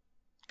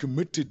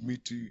committed me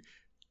to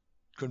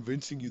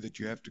convincing you that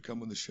you have to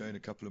come on the show in a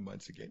couple of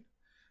months again.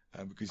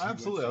 Because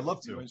absolutely, I'd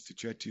love to. He wants to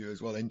chat to you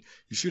as well, and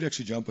you should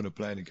actually jump on a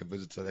plane and come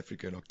visit South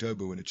Africa in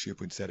October when it's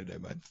SharePoint Saturday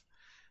month.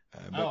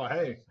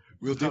 Hey,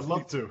 I'd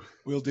love to.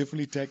 We'll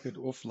definitely take that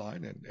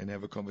offline and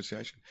have a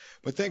conversation.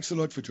 But thanks a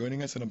lot for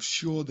joining us, and I'm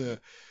sure the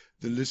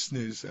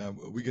listeners,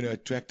 we're going to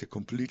attract a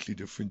completely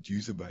different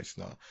user base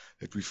now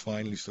that we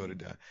finally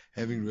started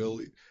having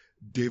real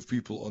dev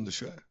people on the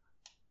show.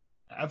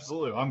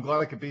 Absolutely, I'm glad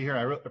I could be here.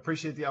 I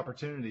appreciate the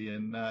opportunity,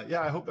 and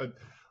I hope I'd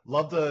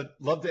love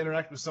to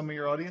interact with some of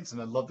your audience,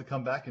 and I'd love to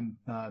come back and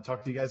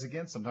talk to you guys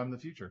again sometime in the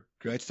future.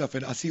 Great stuff.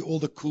 And I see all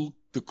the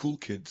cool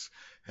kids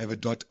have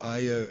a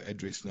 .io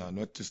address now,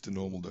 not just a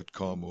normal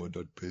 .com or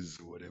 .biz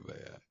or whatever.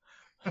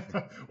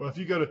 Yeah. Well, if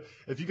you go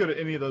to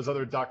any of those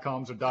other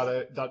 .coms or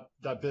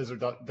 .biz or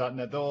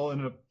 .net, they'll all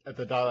end up at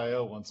the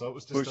 .io one. So it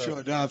was just for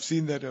sure. No, I've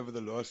seen that over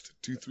the last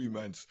 2-3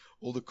 months.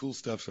 All the cool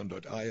stuff's on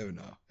 .io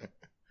now.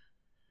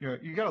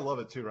 You gotta love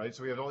it too, right?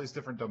 So we have all these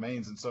different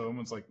domains, and so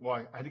everyone's like,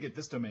 "Well, I had to get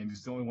this domain because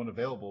it's the only one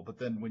available." But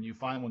then when you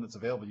find one that's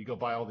available, you go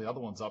buy all the other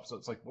ones up. So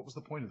it's like, what was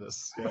the point of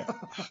this? Yeah.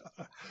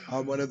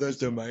 I'm one of those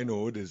domain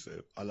hoarders.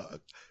 I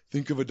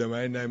think of a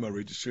domain name, I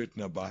register it,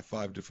 and I buy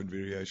 5 different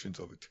variations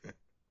of it.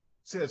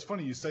 See, it's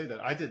funny you say that.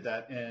 I did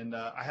that, and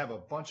I have a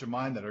bunch of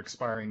mine that are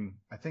expiring,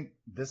 I think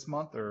this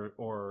month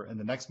or in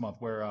the next month.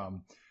 Where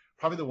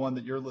probably the one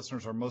that your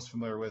listeners are most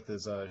familiar with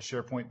is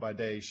SharePoint by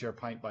day,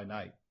 SharePint by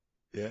night.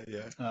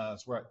 Yeah.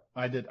 That's where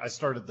I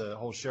started the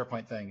whole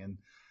SharePoint thing, and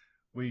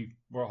we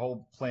were a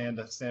whole plan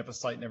to stand up a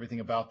site and everything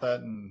about that,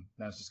 and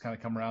now it's just kind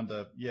of come around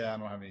to, I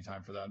don't have any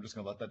time for that. I'm just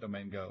going to let that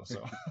domain go.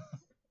 So,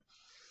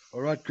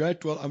 all right,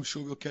 great. Well, I'm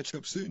sure we'll catch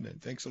up soon,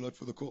 and thanks a lot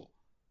for the call.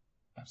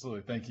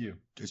 Absolutely, thank you.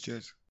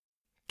 Cheers.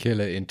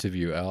 Killer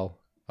interview, Al.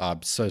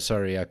 I'm so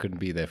sorry I couldn't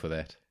be there for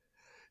that.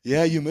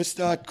 Yeah, you missed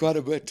out quite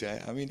a bit.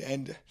 I mean,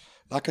 and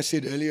like I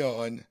said earlier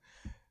on,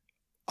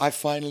 I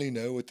finally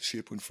know what the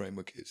SharePoint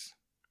framework is.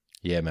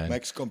 Yeah, man.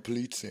 Makes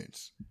complete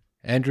sense.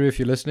 Andrew, if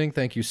you're listening,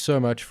 thank you so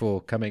much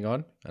for coming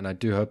on, and I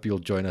do hope you'll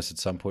join us at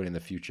some point in the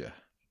future.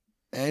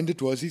 And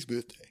it was his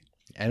birthday.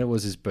 And it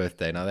was his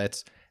birthday. Now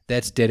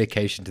that's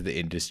dedication to the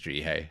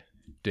industry, hey,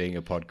 doing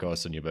a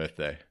podcast on your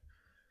birthday.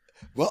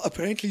 Well,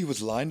 apparently he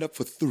was lined up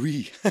for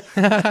 3.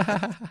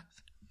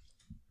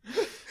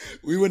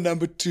 We were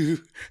number 2.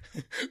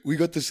 We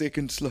got the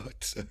second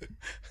slot. So.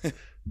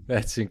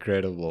 That's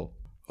incredible.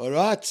 All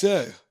right,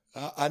 so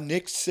our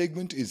next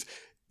segment is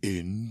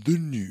In the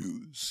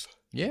News.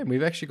 Yeah, and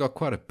we've actually got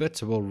quite a bit,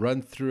 so we'll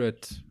run through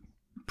it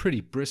pretty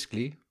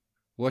briskly.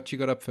 What you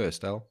got up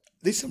first, Al?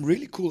 There's some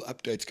really cool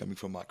updates coming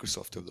from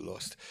Microsoft over the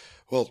last.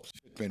 Well,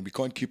 man, we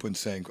can't keep on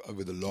saying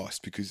over the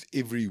last because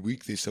every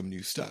week there's some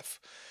new stuff.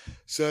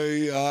 So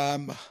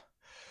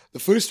the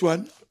first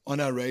one on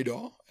our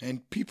radar,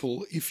 and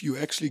people, if you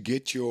actually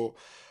get your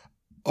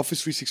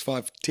Office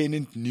 365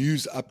 tenant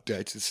news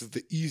updates, this is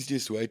the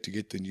easiest way to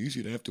get the news.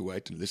 You don't have to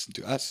wait and listen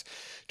to us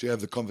to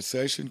have the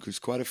conversation, because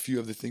quite a few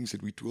of the things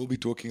that we will be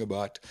talking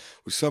about,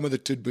 with some of the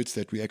tidbits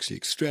that we actually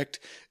extract,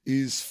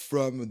 is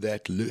from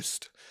that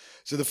list.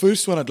 So the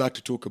first one I'd like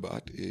to talk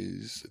about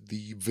is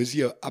the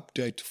Visio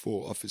update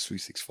for Office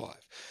 365.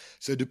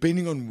 So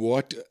depending on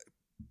what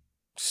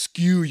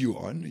SKU you're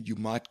on, you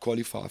might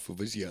qualify for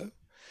Visio.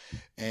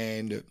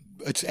 And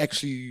it's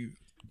actually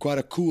quite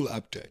a cool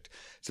update.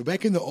 So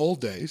back in the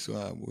old days,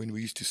 when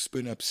we used to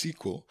spin up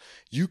SQL,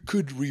 you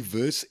could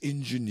reverse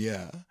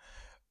engineer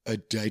a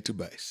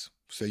database.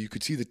 So you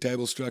could see the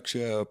table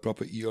structure, a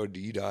proper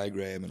ERD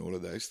diagram, and all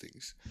of those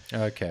things.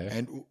 Okay.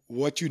 And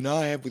what you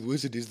now have with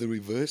Wizard is the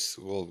reverse,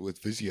 well,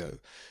 with Visio,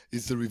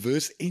 is the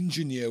reverse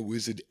engineer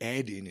Wizard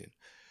add-in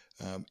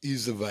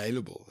is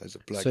available as a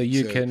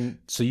plugin.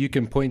 So you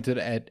can point it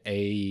at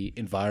a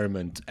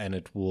environment and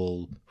it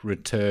will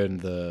return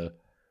the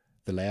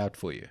layout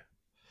for you.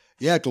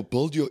 Yeah, it'll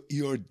build your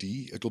ERD.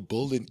 It'll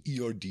build an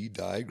ERD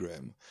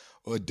diagram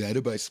or a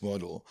database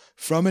model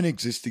from an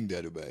existing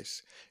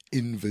database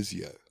in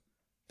Visio.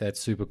 That's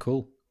super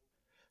cool.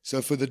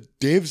 So for the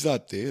devs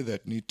out there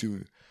that need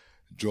to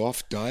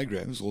draft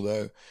diagrams,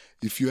 although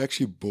if you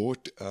actually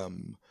bought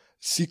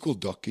SQL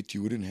Docket,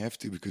 you wouldn't have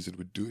to because it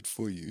would do it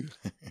for you.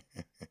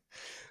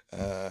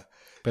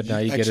 But now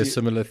you get a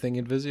similar thing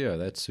in Visio.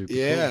 That's super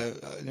cool. Yeah,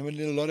 I mean,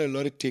 a lot of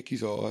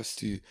techies are asked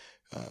to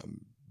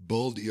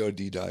build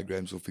ERD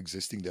diagrams of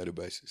existing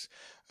databases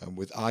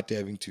without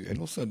having to, and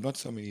also not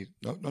so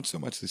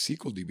much the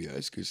SQL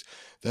DBAs, because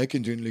they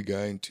can generally go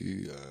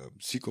into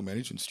SQL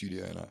Management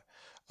Studio, and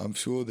I'm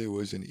sure there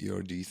was an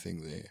ERD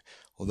thing there,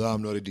 although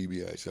I'm not a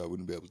DBA, so I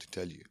wouldn't be able to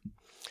tell you.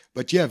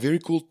 But yeah, very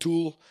cool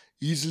tool,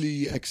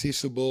 easily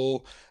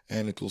accessible,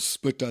 and it will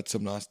spit out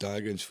some nice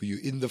diagrams for you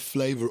in the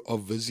flavor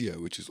of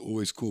Visio, which is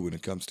always cool when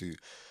it comes to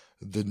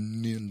the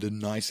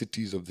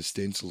niceties of the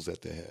stencils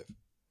that they have.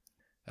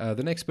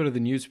 The next bit of the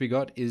news we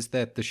got is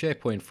that the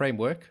SharePoint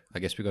framework, I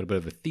guess we got a bit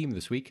of a theme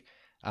this week,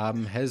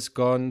 has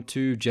gone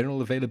to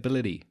general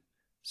availability.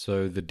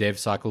 So the dev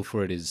cycle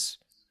for it is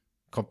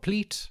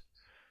complete.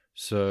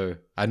 So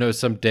I know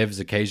some devs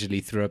occasionally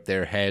threw up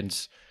their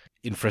hands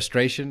in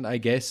frustration, I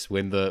guess,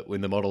 when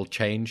the model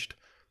changed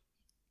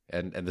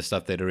and the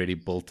stuff they'd already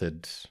built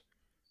had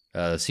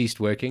ceased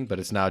working, but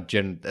it's now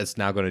gone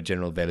to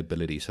general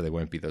availability, so there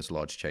won't be those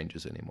large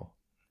changes anymore.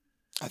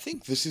 I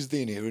think this is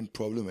the inherent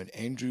problem, and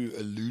Andrew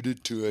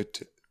alluded to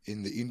it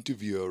in the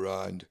interview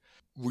around.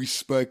 We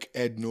spoke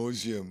ad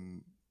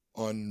nauseum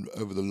on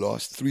over the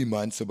last 3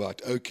 months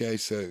about,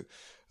 so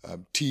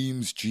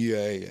Teams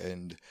GA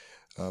and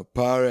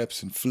Power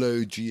Apps and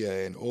Flow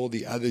GA and all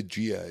the other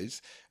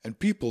GAs. And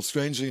people,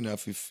 strangely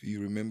enough, if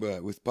you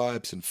remember with Power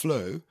Apps and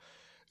Flow,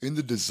 in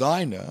the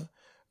designer,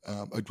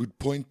 it would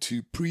point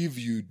to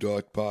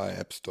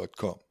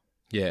preview.powerapps.com.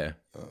 Yeah.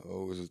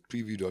 Or was it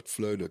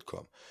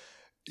preview.flow.com?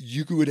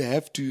 You would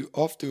have to,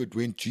 after it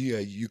went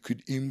GA, you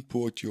could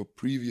import your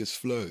previous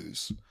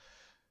flows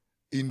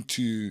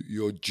into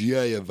your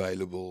GA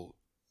available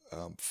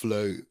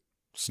Flow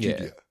Studio.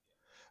 Yeah,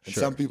 and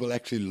sure. Some people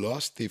actually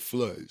lost their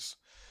flows.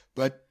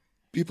 But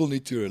people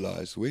need to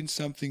realize when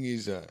something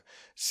is a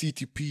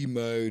CTP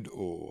mode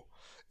or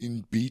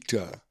in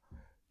beta,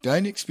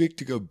 don't expect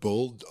to go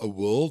build a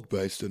world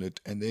based on it.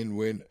 And then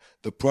when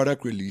the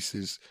product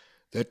releases,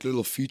 that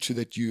little feature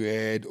that you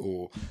add,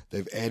 or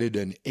they've added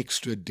an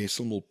extra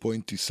decimal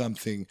point to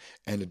something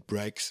and it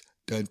breaks,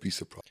 don't be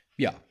surprised.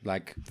 Yeah,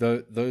 like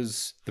the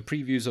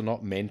previews are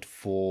not meant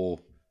for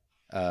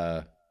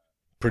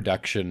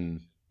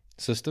production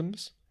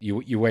systems.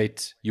 You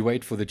wait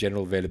for the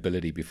general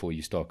availability before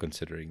you start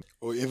considering.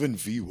 Or even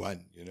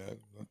V1,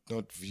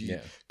 not V.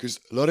 Yeah. Because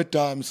a lot of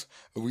times,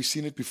 we've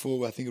seen it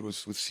before, I think it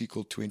was with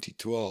SQL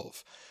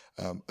 2012,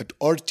 it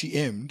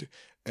RTM'd,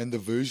 and the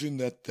version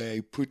that they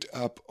put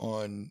up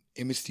on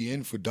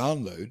MSDN for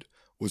download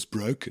was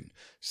broken.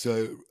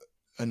 So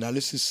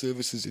Analysis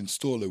Services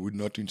Installer would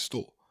not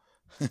install.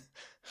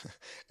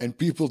 And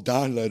people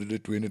downloaded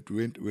it when it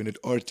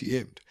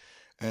RTM'd.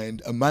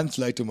 And a month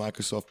later,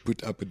 Microsoft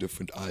put up a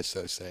different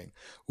ISO saying,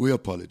 we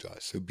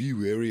apologize. So be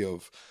wary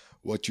of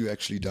what you're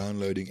actually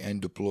downloading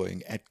and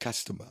deploying at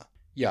customer.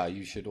 Yeah,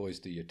 you should always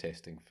do your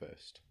testing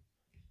first.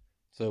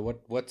 So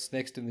what's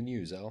next in the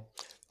news, Al?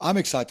 I'm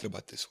excited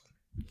about this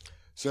one.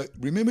 So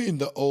remember in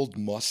the old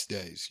MOS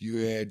days, you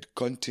had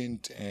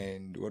content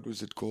and what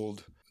was it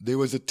called? There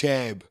was a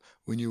tab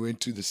when you went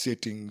to the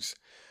settings.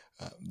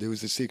 There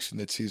was a section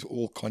that says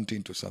all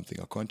content or something.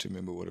 I can't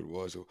remember what it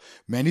was. Or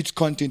manage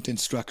content and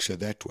structure,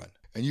 that one.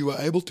 And you were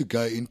able to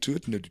go into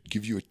it and it would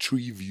give you a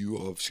tree view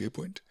of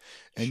SharePoint.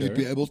 And Sure. you'd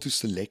be able to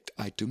select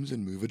items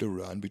and move it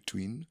around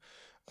between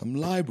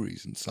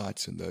libraries and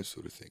sites and those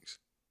sort of things.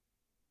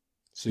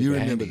 Super You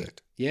remember handy.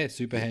 that? Yeah,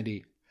 super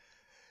handy.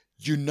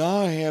 You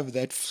now have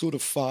that sort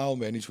of file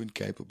management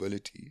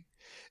capability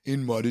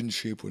in modern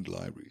SharePoint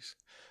libraries.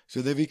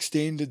 So they've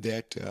extended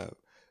that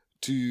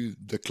to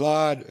the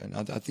cloud,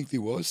 and I think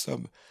there was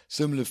some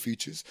similar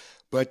features,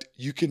 but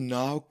you can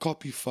now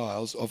copy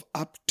files of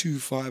up to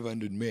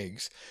 500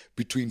 megs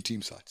between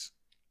team sites.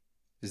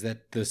 Is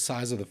that the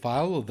size of the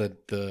file or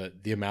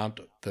the amount,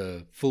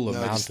 the full No,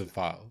 amount just- of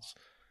files?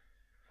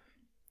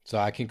 So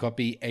I can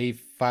copy a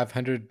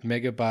 500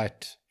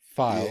 megabyte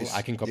file. Yes,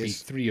 I can copy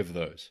yes. 3 of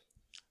those.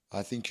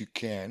 I think you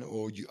can,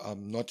 or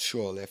I'm not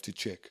sure. I'll have to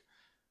check.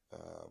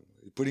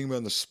 You're putting me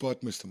on the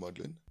spot, Mr.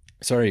 Modlin.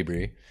 Sorry,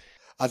 Brie.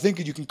 I think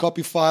you can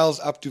copy files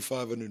up to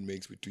 500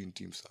 megs between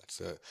team sites.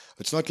 So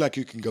it's not like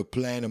you can go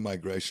plan a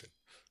migration.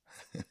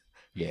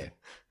 Yeah,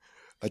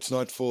 It's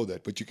not for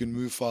that, but you can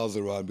move files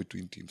around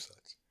between team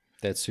sites.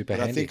 that's super But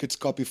I handy. think it's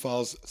copy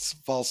file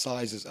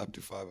sizes up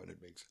to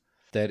 500 megs.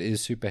 That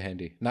is super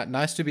handy.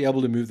 Nice to be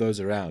able to move those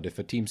around. If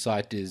a team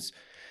site is,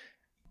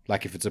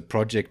 like if it's a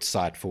project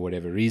site for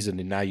whatever reason,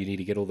 and now you need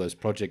to get all those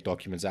project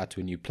documents out to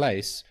a new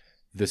place,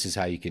 this is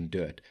how you can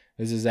do it.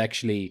 This is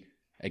actually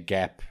a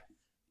gap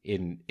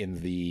in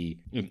the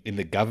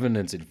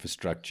governance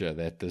infrastructure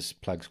that this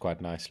plugs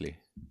quite nicely.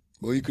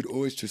 Or you could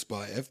always just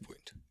buy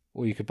FPoint.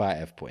 Or you could buy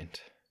FPoint.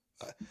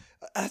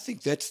 I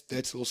think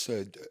that's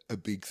also a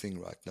big thing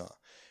right now.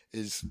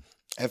 Is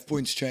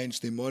FPoint's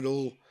changed their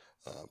model.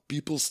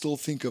 People still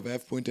think of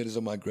FPoint as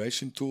a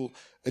migration tool.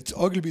 It's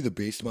arguably the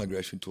best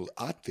migration tool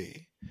out there.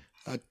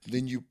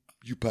 Then you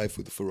pay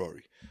for the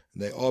Ferrari.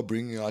 And they are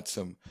bringing out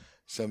some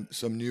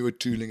newer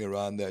tooling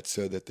around that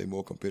so that they're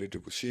more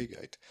competitive with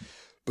ShareGate.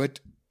 But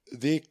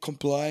their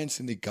compliance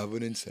and their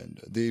governance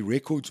and their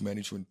records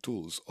management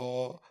tools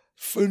are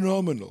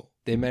phenomenal.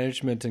 Their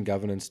management and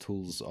governance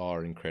tools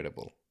are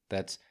incredible.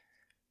 That's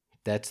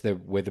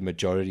where the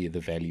majority of the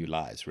value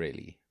lies,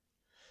 really.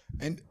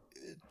 And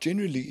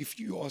generally, if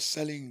you are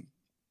selling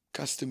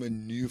customer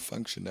new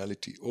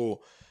functionality or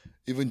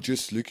even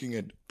just looking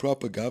at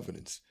proper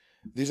governance,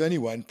 there's only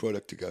one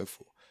product to go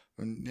for.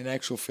 And in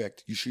actual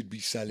fact, you should be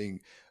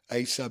selling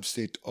a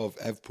subset of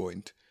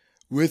AvePoint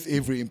with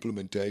every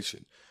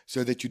implementation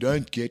so that you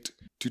don't get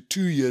to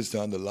 2 years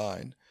down the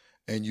line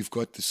and you've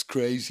got this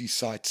crazy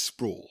site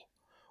sprawl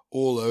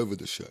all over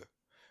the show.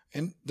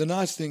 And the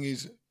nice thing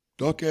is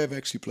Docker have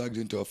actually plugged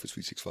into Office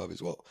 365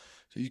 as well.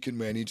 So you can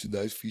manage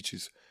those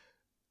features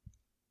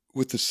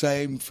with the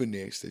same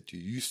finesse that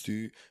you're used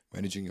to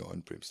managing your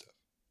on-prem stuff.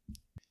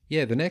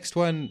 Yeah, the next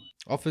one,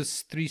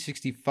 Office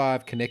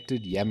 365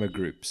 connected Yammer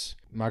groups.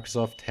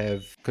 Microsoft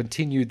have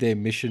continued their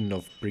mission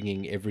of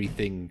bringing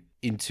everything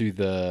into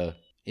the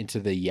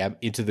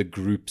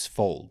groups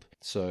fold.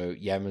 So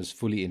Yammer's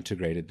fully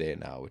integrated there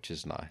now, which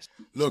is nice.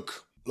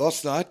 Look,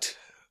 last night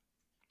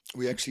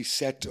we actually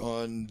sat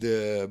on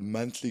the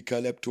monthly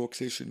Collab talk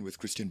session with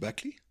Christian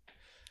Buckley,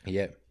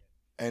 Yeah.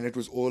 and it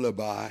was all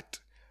about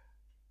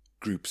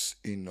groups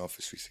in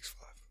Office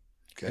 365.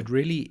 Okay.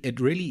 It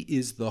really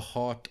is the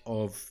heart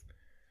of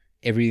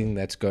everything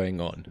that's going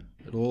on.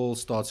 It all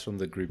starts from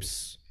the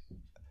groups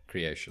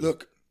creation.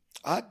 Look,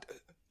 I've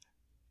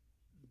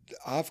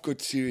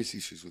got serious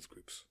issues with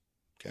groups.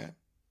 Okay.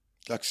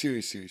 Like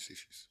serious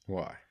issues.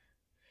 Why?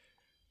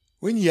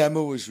 When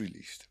Yammer was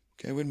released,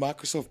 okay, when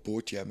Microsoft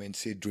bought Yammer and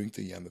said, drink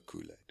the Yammer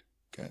Kool-Aid,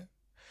 okay,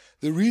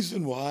 the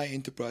reason why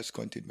enterprise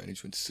content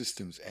management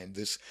systems and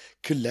this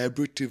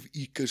collaborative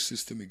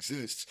ecosystem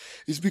exists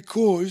is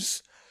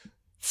because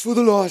for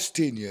the last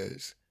 10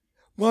 years,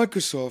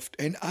 Microsoft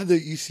and other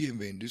ECM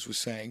vendors were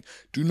saying,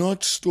 do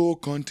not store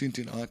content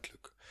in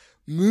Outlook.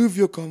 Move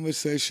your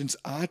conversations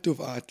out of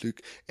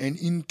Outlook and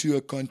into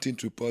a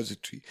content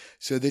repository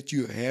so that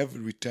you have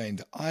retained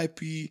the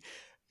IP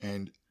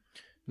and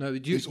No,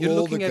 There's you're all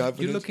looking the at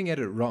governance. you're looking at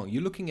it wrong.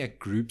 You're looking at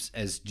groups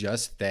as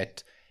just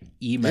that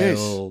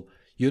email.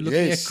 You're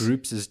looking Yes. at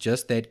groups as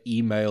just that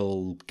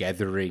email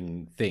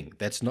gathering thing.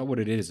 That's not what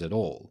it is at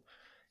all.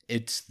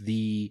 It's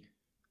the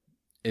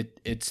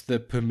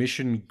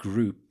permission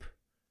group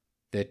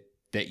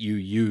that you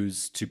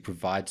use to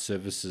provide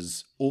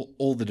services,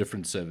 all the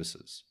different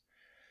services.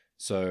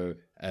 So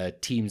a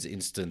Teams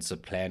instance, a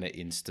Planner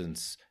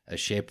instance, a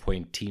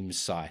SharePoint Teams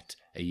site,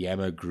 a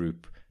Yammer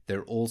group,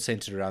 they're all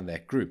centered around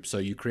that group. So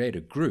you create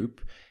a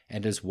group,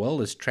 and as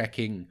well as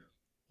tracking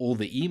all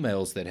the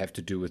emails that have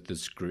to do with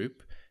this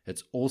group,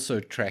 it's also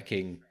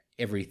tracking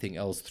everything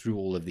else through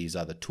all of these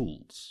other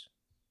tools.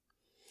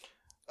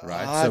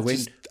 right? I So when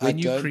just- when I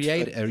you don't-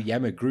 create a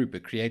Yammer group,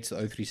 it creates the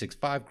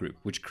O365 group,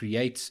 which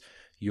creates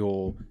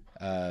your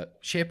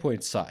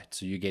SharePoint site.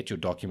 So you get your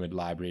document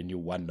library and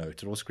your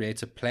OneNote. It also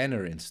creates a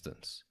planner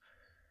instance.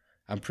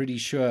 I'm pretty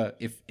sure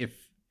if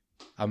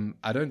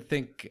I don't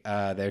think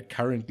they're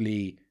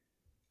currently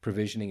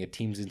provisioning a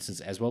Teams instance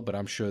as well, but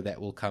I'm sure that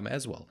will come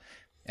as well.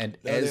 And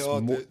No, they as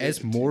are. more There's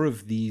as a more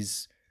of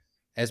these,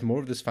 as more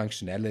of this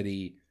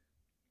functionality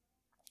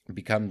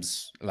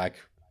becomes like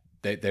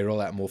they roll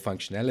out more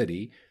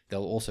functionality,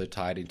 they'll also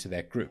tie it into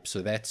that group.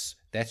 So that's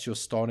your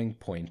starting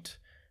point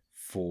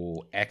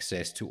for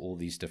access to all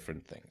these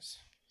different things.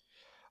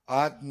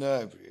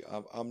 No,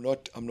 I'm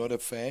not a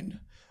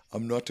fan.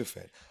 I'm not a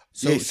fan.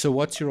 So Yes. so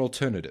what's your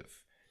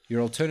alternative?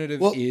 Your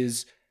alternative Well-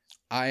 is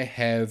I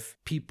have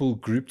people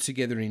grouped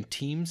together in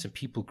teams and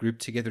people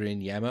grouped together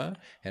in Yammer,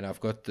 and I've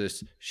got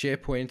this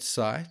SharePoint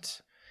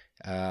site,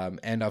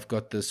 and I've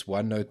got this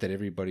OneNote that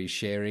everybody's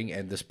sharing,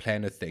 and this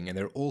planner thing, and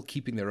they're all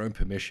keeping their own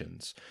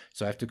permissions.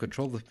 So I have to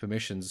control the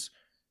permissions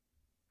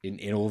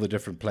in all the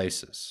different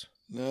places.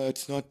 No,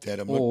 it's not that.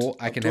 Or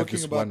I I'm can have talking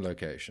this about, one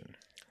location.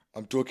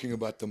 I'm talking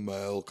about the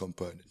mail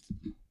component.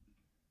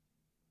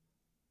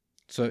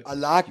 So I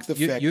like the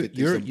fact that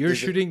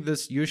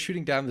you're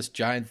shooting down this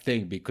giant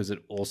thing because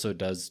it also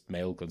does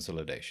mail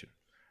consolidation.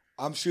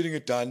 I'm shooting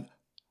it down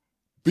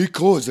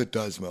because it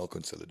does mail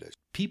consolidation.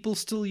 People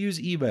still use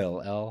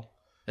email, Al.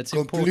 It's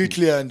important.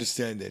 Completely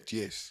understand that,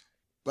 yes.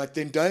 But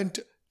then don't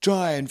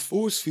try and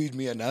force feed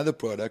me another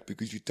product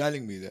because you're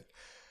telling me that.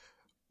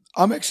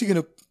 I'm actually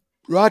going to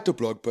write a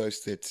blog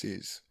post that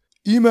says,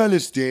 email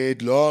is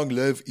dead, long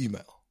live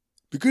email.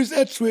 Because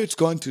that's where it's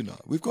gone to now.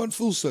 We've gone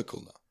full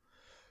circle now.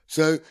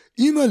 So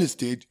email is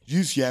dead,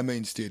 use Yammer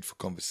instead for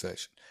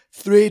conversation.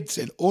 Threads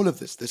and all of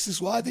this. This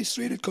is why there's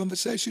threaded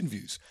conversation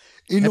views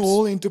in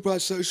all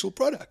enterprise social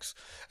products.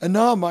 And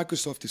now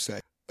Microsoft is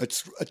saying,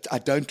 I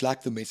don't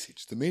like the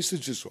message. The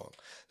message is wrong.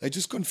 They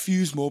just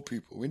confuse more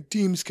people. When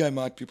Teams came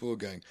out, people were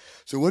going,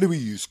 so what do we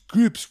use?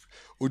 Groups?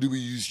 Or do we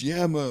use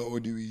Yammer? Or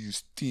do we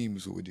use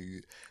Teams? Or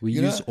do we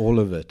use all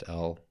of it,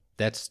 Al.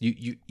 That's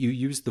you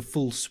use the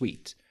full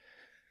suite.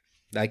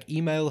 Like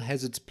email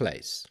has its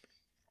place.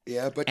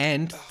 Yeah, but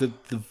and the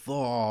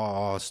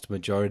vast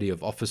majority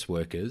of office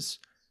workers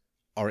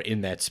are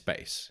in that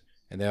space,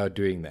 and they are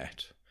doing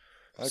that.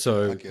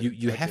 So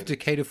you have to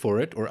cater for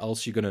it, or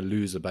else you're going to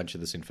lose a bunch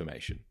of this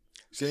information.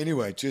 So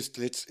anyway,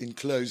 in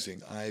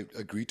closing, I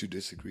agree to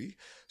disagree.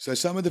 So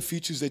some of the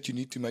features that you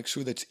need to make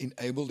sure that's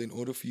enabled in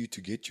order for you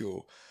to get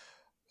your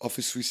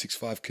Office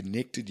 365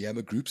 connected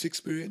Yammer Groups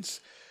experience,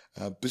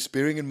 just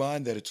bearing in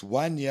mind that it's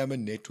one Yammer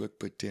network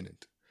per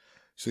tenant.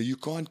 So you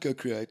can't go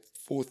create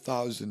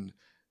 4,000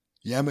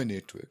 Yammer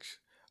networks.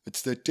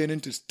 It's the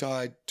tenant is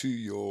tied to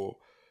your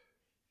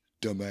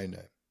domain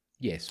name.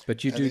 Yes,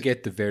 but you do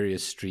get the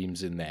various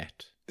streams in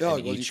that. Yeah,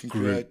 and well, each you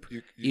can group,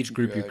 create, each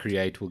group you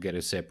create will get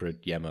a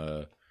separate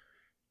Yammer.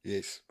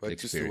 Yes, but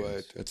experience.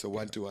 just the way it's a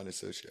one-to-one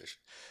association.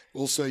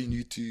 Also, you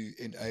need to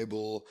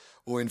enable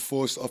or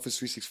enforce Office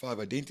 365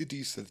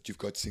 identities so that you've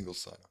got single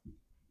sign-on.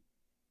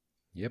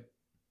 Yep.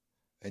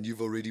 And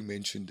you've already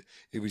mentioned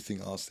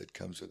everything else that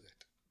comes with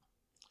it.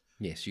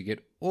 Yes, you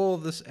get all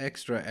this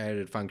extra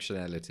added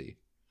functionality.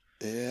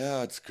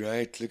 Yeah, it's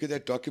great. Look at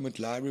that document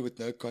library with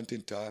no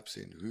content types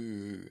in.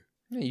 Ooh.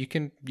 Yeah, you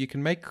can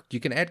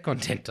add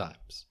content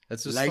types.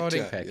 That's a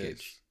starting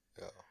package.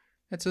 Yes. Yeah.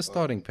 That's a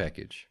starting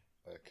package.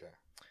 Okay.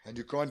 And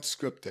you can't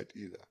script that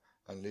either,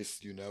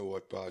 unless you know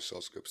what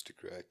PowerShell scripts to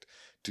create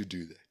to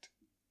do that.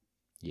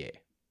 Yeah.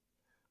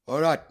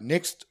 All right.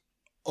 Next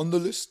on the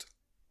list.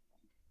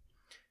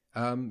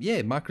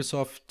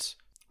 Microsoft.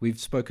 We've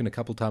spoken a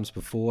couple times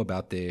before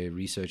about their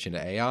research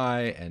into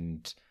AI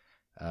and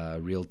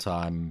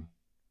real-time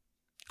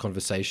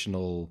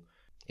conversational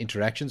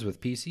interactions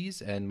with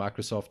PCs, and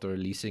Microsoft are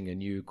releasing a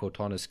new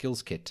Cortana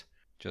skills kit,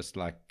 just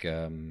like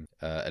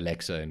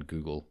Alexa and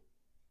Google.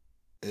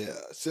 Yeah,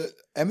 so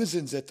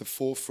Amazon's at the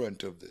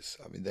forefront of this.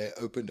 I mean, they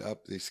opened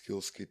up their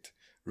skills kit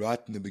right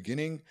in the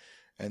beginning,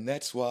 and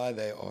that's why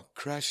they are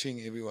crushing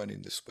everyone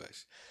in the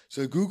space.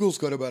 So Google's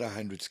got about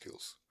 100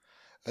 skills.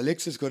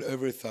 Alexa's got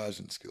over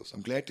 1,000 skills.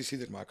 I'm glad to see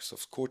that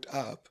Microsoft's caught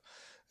up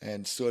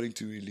and starting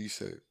to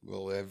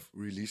have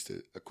released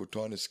a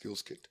Cortana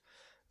skills kit.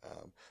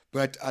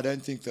 But I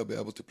don't think they'll be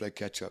able to play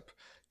catch up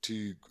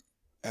to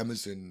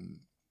Amazon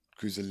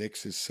because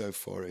Alexa's so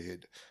far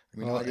ahead. I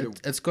mean,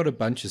 it's got a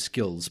bunch of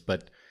skills,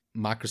 but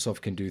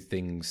Microsoft can do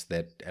things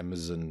that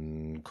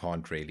Amazon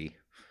can't really.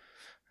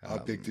 I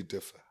beg to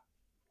differ.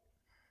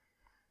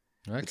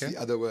 Okay. It's the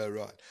other way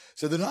around.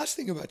 So the nice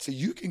thing about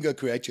you can go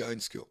create your own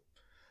skill.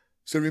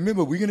 So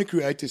remember, we're going to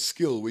create a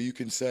skill where you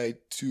can say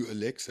to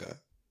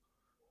Alexa,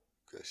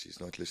 because she's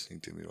not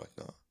listening to me right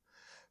now,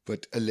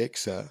 but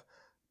Alexa,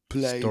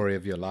 play. Story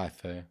of your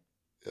life, eh?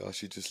 Yeah,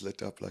 she just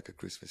lit up like a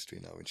Christmas tree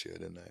now when she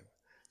heard her name.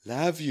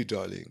 Love you,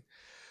 darling.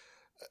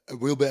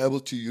 You'd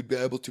be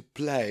able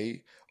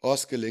to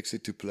ask Alexa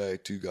to play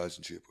Two Guys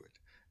in SharePoint,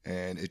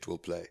 and it will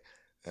play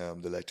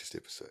the latest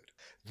episode.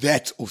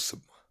 That's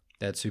awesome.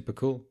 That's super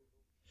cool.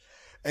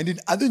 And in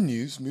other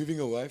news, moving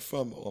away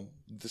from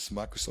this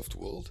Microsoft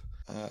world,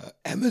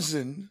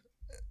 Amazon,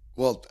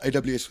 well,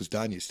 AWS was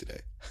down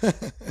yesterday.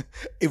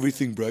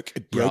 Everything broke.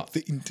 It broke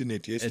the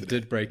internet yesterday. It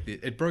did break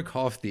it broke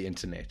half the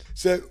internet.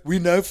 So we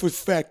know for a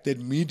fact that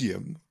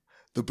Medium,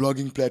 the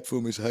blogging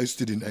platform, is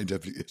hosted in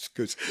AWS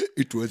because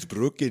it was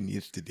broken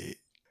yesterday.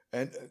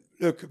 And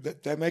look,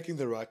 they're making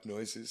the right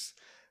noises.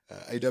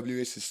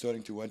 AWS is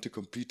starting to want to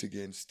compete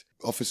against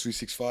Office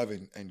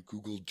 365 and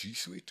Google G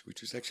Suite,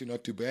 which is actually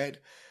not too bad.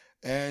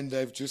 And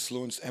they've just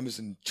launched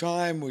Amazon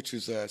Chime, which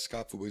is a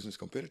Skype for Business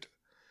competitor.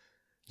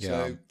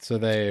 Yeah. So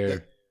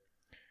they're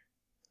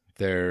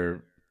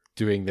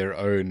doing their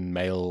own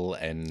mail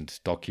and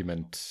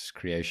document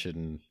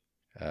creation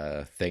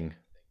thing.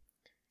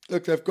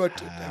 Look,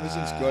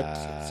 Amazon's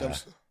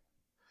got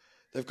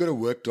they've got a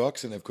work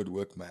docs and they've got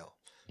work mail.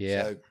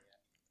 Yeah. So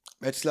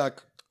that's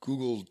like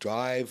Google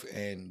Drive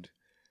and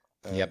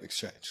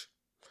Exchange.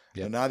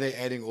 Yep. And now they're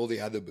adding all the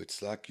other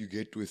bits like you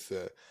get with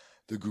the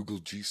Google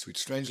G Suite.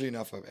 Strangely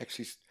enough,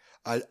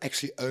 I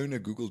actually own a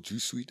Google G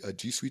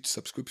Suite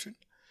subscription.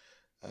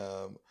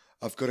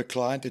 I've got a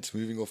client that's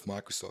moving off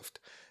Microsoft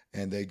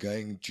and they're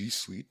going G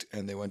Suite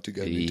and they want to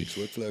go Nutanix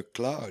Workflow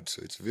Cloud.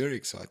 So it's very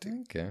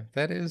exciting. Okay.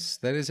 That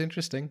is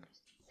interesting.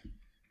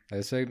 That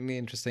is certainly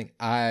interesting.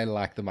 I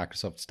like the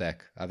Microsoft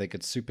stack. I think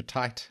it's super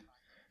tight.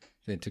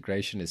 The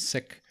integration is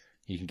sick.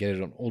 You can get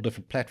it on all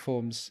different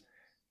platforms.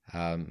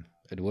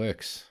 It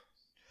works.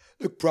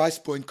 Look, price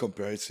point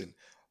comparison,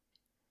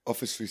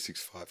 Office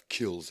 365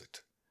 kills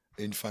it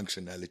in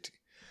functionality.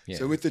 Yeah.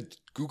 So with the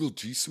Google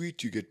G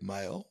Suite, you get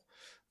mail,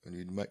 and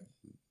you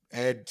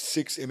add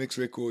 6 MX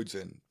records,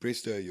 and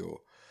presto, your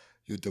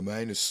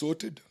domain is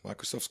sorted.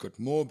 Microsoft's got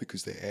more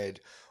because they add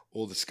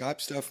all the Skype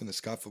stuff and the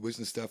Skype for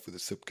Business stuff with the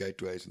SIP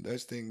gateways and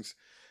those things.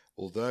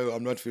 Although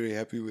I'm not very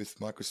happy with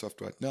Microsoft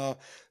right now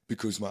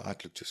because my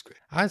Outlook just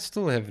crashed. I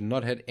still have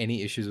not had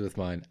any issues with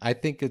mine. I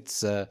think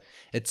it's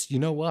you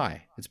know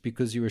why? It's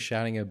because you were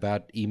shouting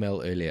about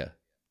email earlier,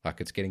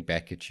 like it's getting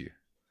back at you.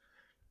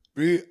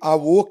 I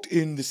walked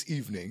in this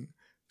evening,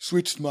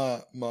 switched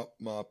my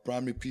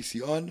primary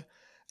PC on,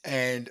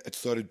 and it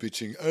started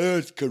bitching. Oh,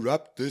 it's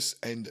corrupt, this,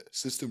 and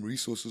system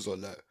resources are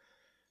low.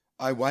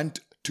 I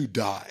want to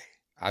die.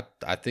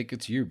 I think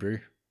it's you, bro.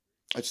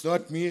 It's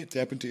not me. It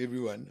happened to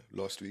everyone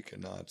last week,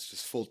 and now it's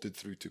just filtered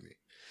through to me.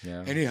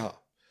 Yeah. Anyhow,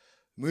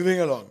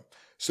 moving along.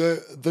 So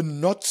the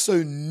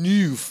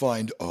not-so-new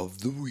find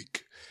of the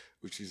week,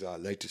 which is our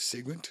latest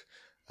segment.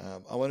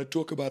 I want to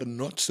talk about a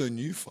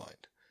not-so-new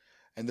find.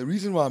 And the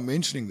reason why I'm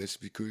mentioning this is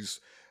because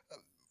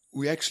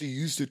we actually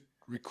used it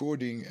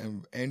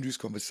recording Andrew's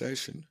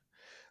conversation,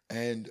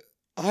 and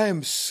I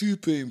am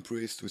super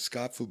impressed with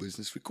Skype for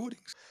Business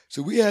recordings.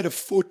 So we had a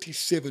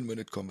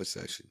 47-minute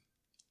conversation.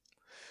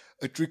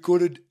 It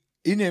recorded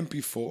in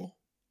MP4,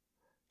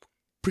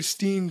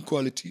 pristine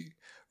quality.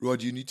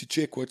 Rod, you need to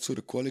check what sort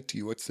of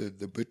quality, what's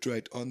the bit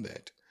rate on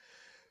that.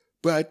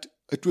 But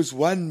it was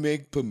 1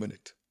 meg per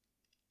minute.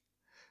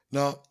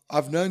 Now,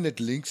 I've known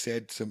that Lynx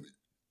had some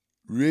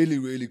really,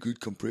 really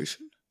good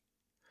compression.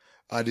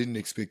 I didn't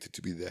expect it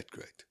to be that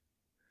great.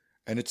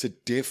 And it's a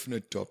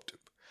definite top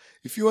tip.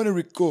 If you want to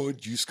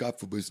record, use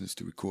Skype for Business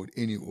to record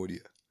any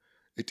audio.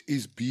 It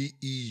is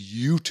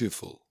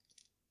beautiful.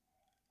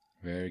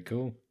 Very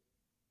cool.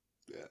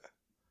 Yeah.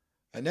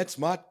 And that's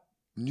my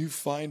new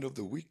find of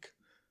the week.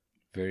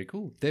 Very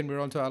cool. Then we're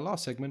on to our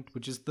last segment,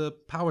 which is the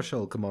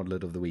PowerShell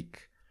commandlet of the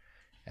week.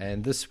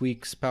 And this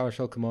week's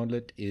PowerShell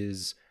commandlet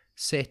is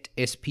set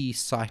SP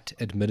site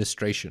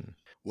administration.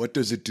 What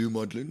does it do,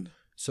 Modlin?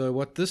 So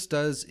what this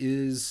does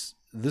is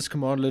this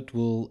commandlet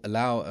will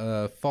allow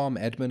a farm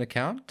admin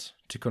account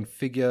to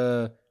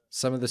configure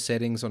some of the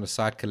settings on a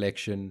site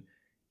collection,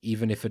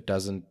 even if it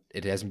hasn't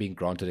been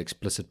granted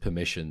explicit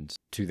permissions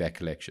to that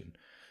collection.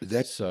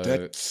 That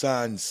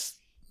sounds,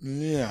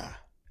 yeah.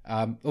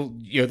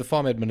 You're the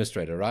farm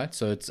administrator, right?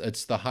 So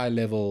it's the high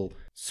level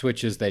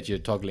switches that you're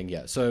toggling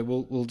here. So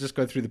we'll just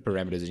go through the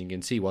parameters and you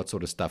can see what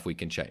sort of stuff we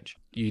can change.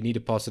 You need to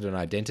pass it an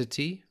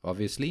identity,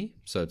 obviously.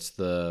 So it's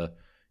the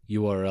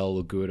URL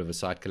or GUID of a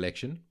site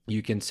collection.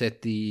 You can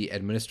set the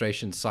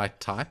administration site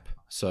type,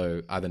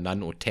 so either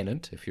none or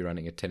tenant. If you're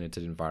running a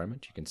tenanted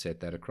environment, you can set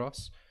that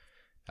across.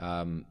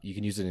 You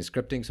can use it in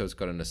scripting, so it's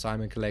got an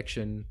assignment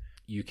collection.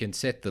 You can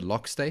set the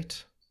lock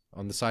state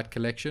on the site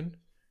collection,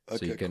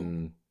 so you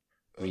can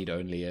read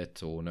only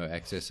it or no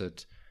access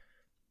it.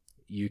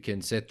 You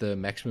can set the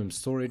maximum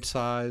storage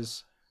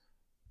size.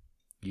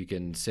 You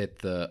can set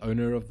the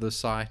owner of the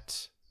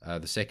site,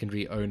 the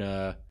secondary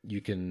owner.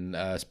 You can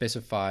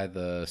specify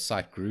the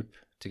site group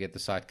to get the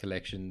site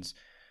collections.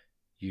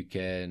 You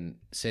can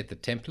set the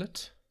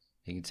template.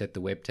 You can set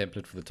the web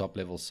template for the top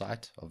level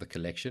site of the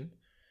collection.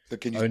 So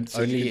can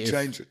you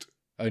change it?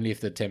 Only if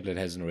the template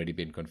hasn't already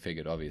been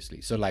configured, obviously.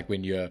 So like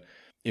when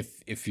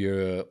if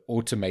you're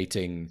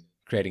automating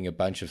creating a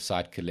bunch of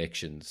site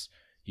collections,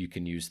 you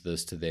can use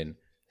this to then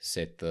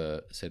set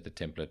the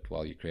template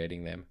while you're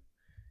creating them.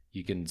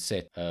 You can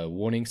set a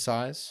warning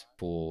size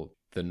for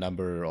the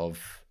number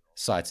of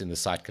sites in the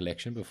site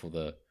collection before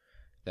the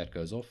that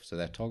goes off. So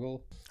that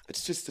toggle.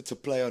 It's a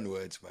play on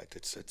words, mate.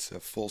 It's a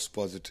false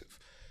positive.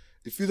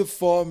 If you're the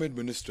farm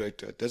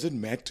administrator, it doesn't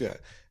matter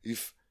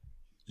if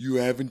you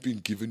haven't been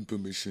given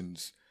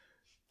permissions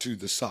to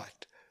the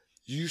site.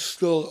 You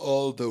still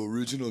are the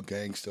original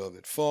gangster of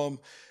that farm,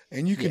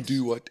 and you can Yes.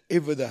 do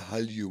whatever the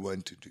hell you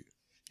want to do.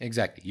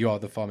 Exactly. You are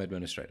the farm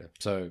administrator.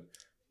 So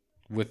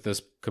with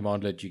this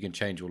commandlet, you can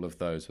change all of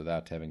those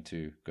without having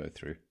to go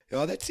through.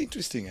 Yeah, that's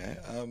interesting.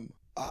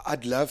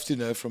 I'd love to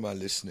know from our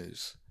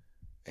listeners,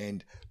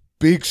 and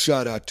big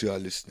shout out to our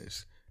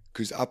listeners,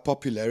 because our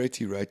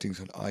popularity ratings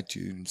on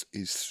iTunes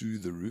is through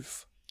the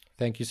roof.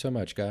 Thank you so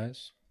much,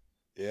 guys.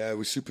 Yeah,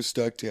 we're super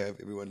stoked to have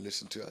everyone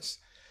listen to us.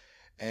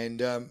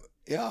 And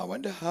I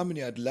wonder how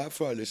many. I'd love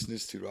for our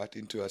listeners to write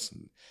into us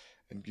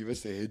and give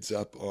us a heads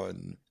up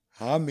on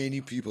how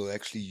many people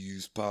actually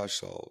use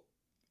PowerShell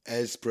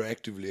as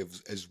proactively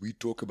as we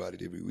talk about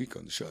it every week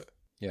on the show.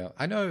 Yeah,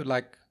 I know,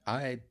 like,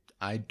 I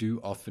do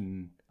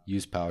often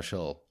use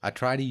PowerShell. I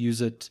try to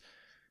use it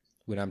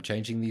when I'm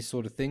changing these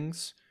sort of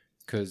things,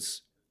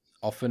 because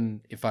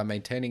often if I'm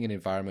maintaining an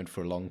environment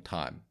for a long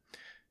time,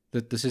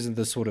 that this isn't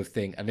the sort of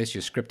thing, unless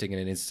you're scripting in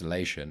an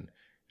installation,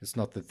 it's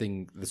not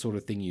the sort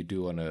of thing you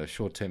do on a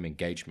short-term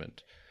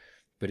engagement.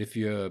 But if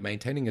you're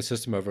maintaining a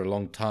system over a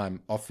long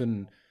time,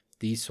 often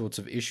these sorts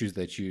of issues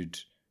that you'd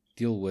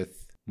deal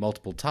with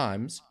multiple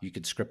times, you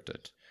could script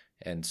it.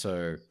 And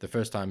so the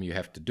first time you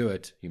have to do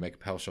it, you make a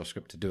PowerShell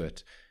script to do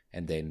it.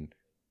 And then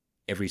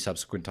every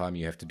subsequent time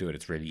you have to do it,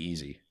 it's really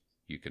easy.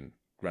 You can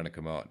run a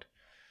command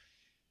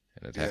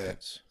and it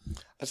happens.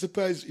 I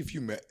suppose if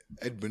you're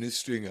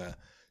administering a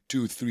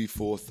 2,000, 3,000,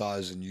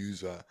 4,000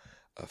 user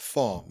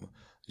farm,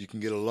 you can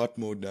get a lot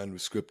more done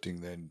with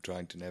scripting than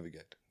trying to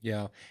navigate.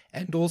 Yeah.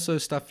 And also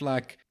stuff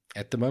like,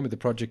 at the moment, the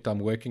project I'm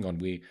working on,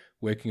 we're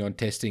working on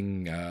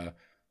testing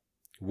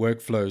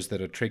workflows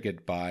that are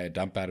triggered by a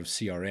dump out of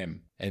CRM.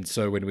 And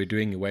so when we're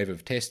doing a wave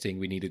of testing,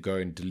 we need to go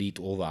and delete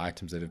all the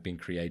items that have been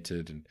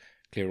created and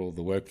clear all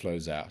the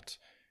workflows out.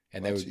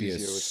 And that Much would be a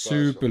easier with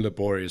super PowerShell.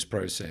 laborious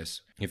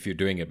process if you're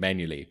doing it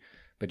manually.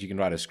 But you can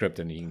write a script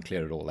and you can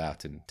clear it all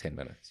out in 10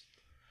 minutes.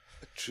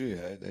 True,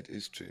 that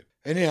is true.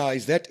 Anyhow,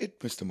 is that it,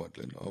 Mr.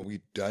 Modlin? Are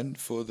we done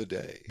for the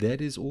day? That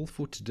is all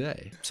for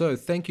today. So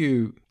thank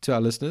you to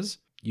our listeners.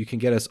 You can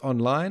get us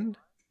online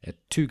at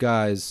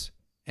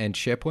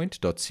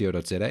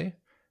twoguysandsharepoint.co.za.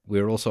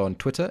 We're also on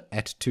Twitter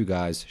at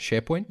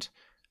twoguyssharepoint.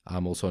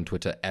 I'm also on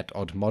Twitter at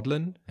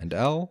oddmodlin. And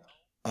Al,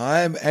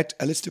 I'm at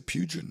Alistair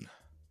Pugin.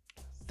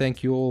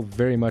 thank you all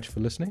very much for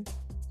listening,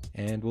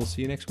 and we'll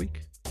see you next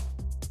week.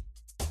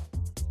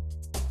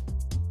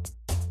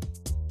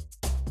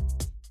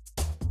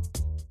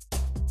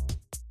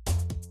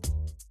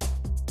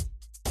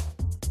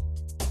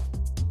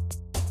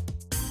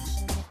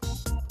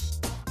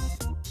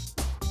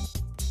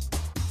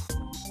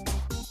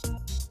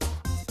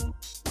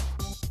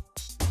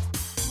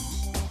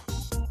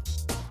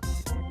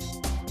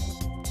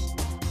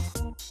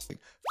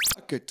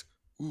 Fuck it.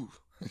 Ooh.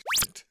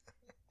 Shit.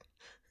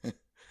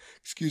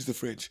 Excuse the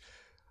French.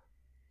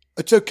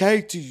 It's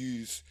okay to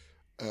use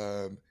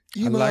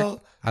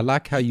email. I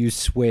like how you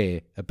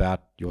swear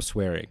about your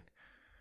swearing.